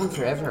 it goes on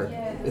forever.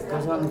 It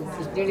goes on,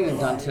 it nearly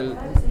went on till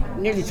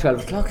nearly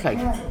 12 o'clock, like.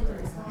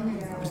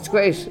 It's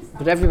great,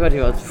 but everybody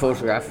wants a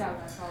photograph.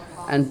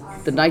 And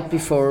the night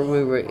before,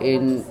 we were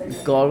in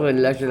Galway in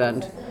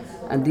Leisureland,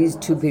 and these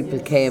two people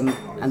came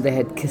and they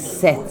had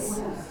cassettes.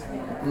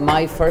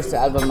 My first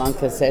album on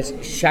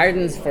cassette,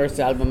 Chardon's first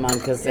album on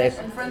cassette,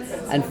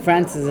 and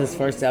Francis's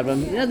first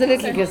album. You know the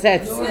little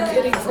cassettes?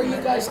 Kidding for you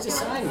guys to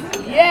sign.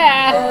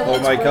 Yeah! Oh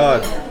my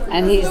God.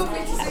 And he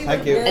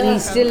Thank you.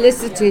 still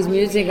listens to his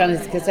music on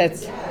his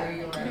cassettes.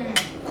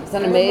 It's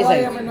not Why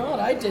amazing. am I not?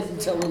 I did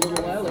until a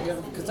little while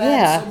ago because I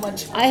Yeah, had so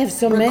much. I have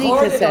so many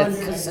recorded on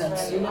cassettes.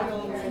 cassettes, you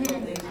know,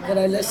 that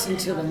I listened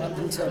to them up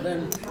until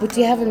then. But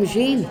do you have a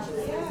machine?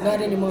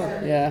 Not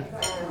anymore. Yeah.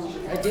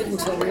 I did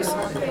until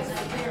recently.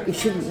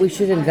 We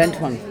should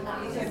invent one.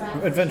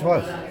 Invent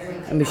what?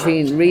 A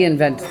machine,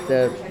 reinvent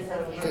the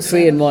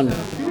 3-in-1.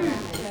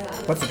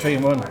 What's the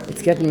 3-in-1?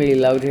 It's getting really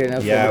loud here now.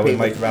 for Yeah, the we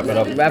people. might wrap it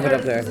up. Wrap it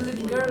up there. There's a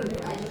little girl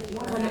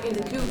kind of in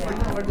the queue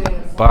for the.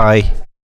 Bye.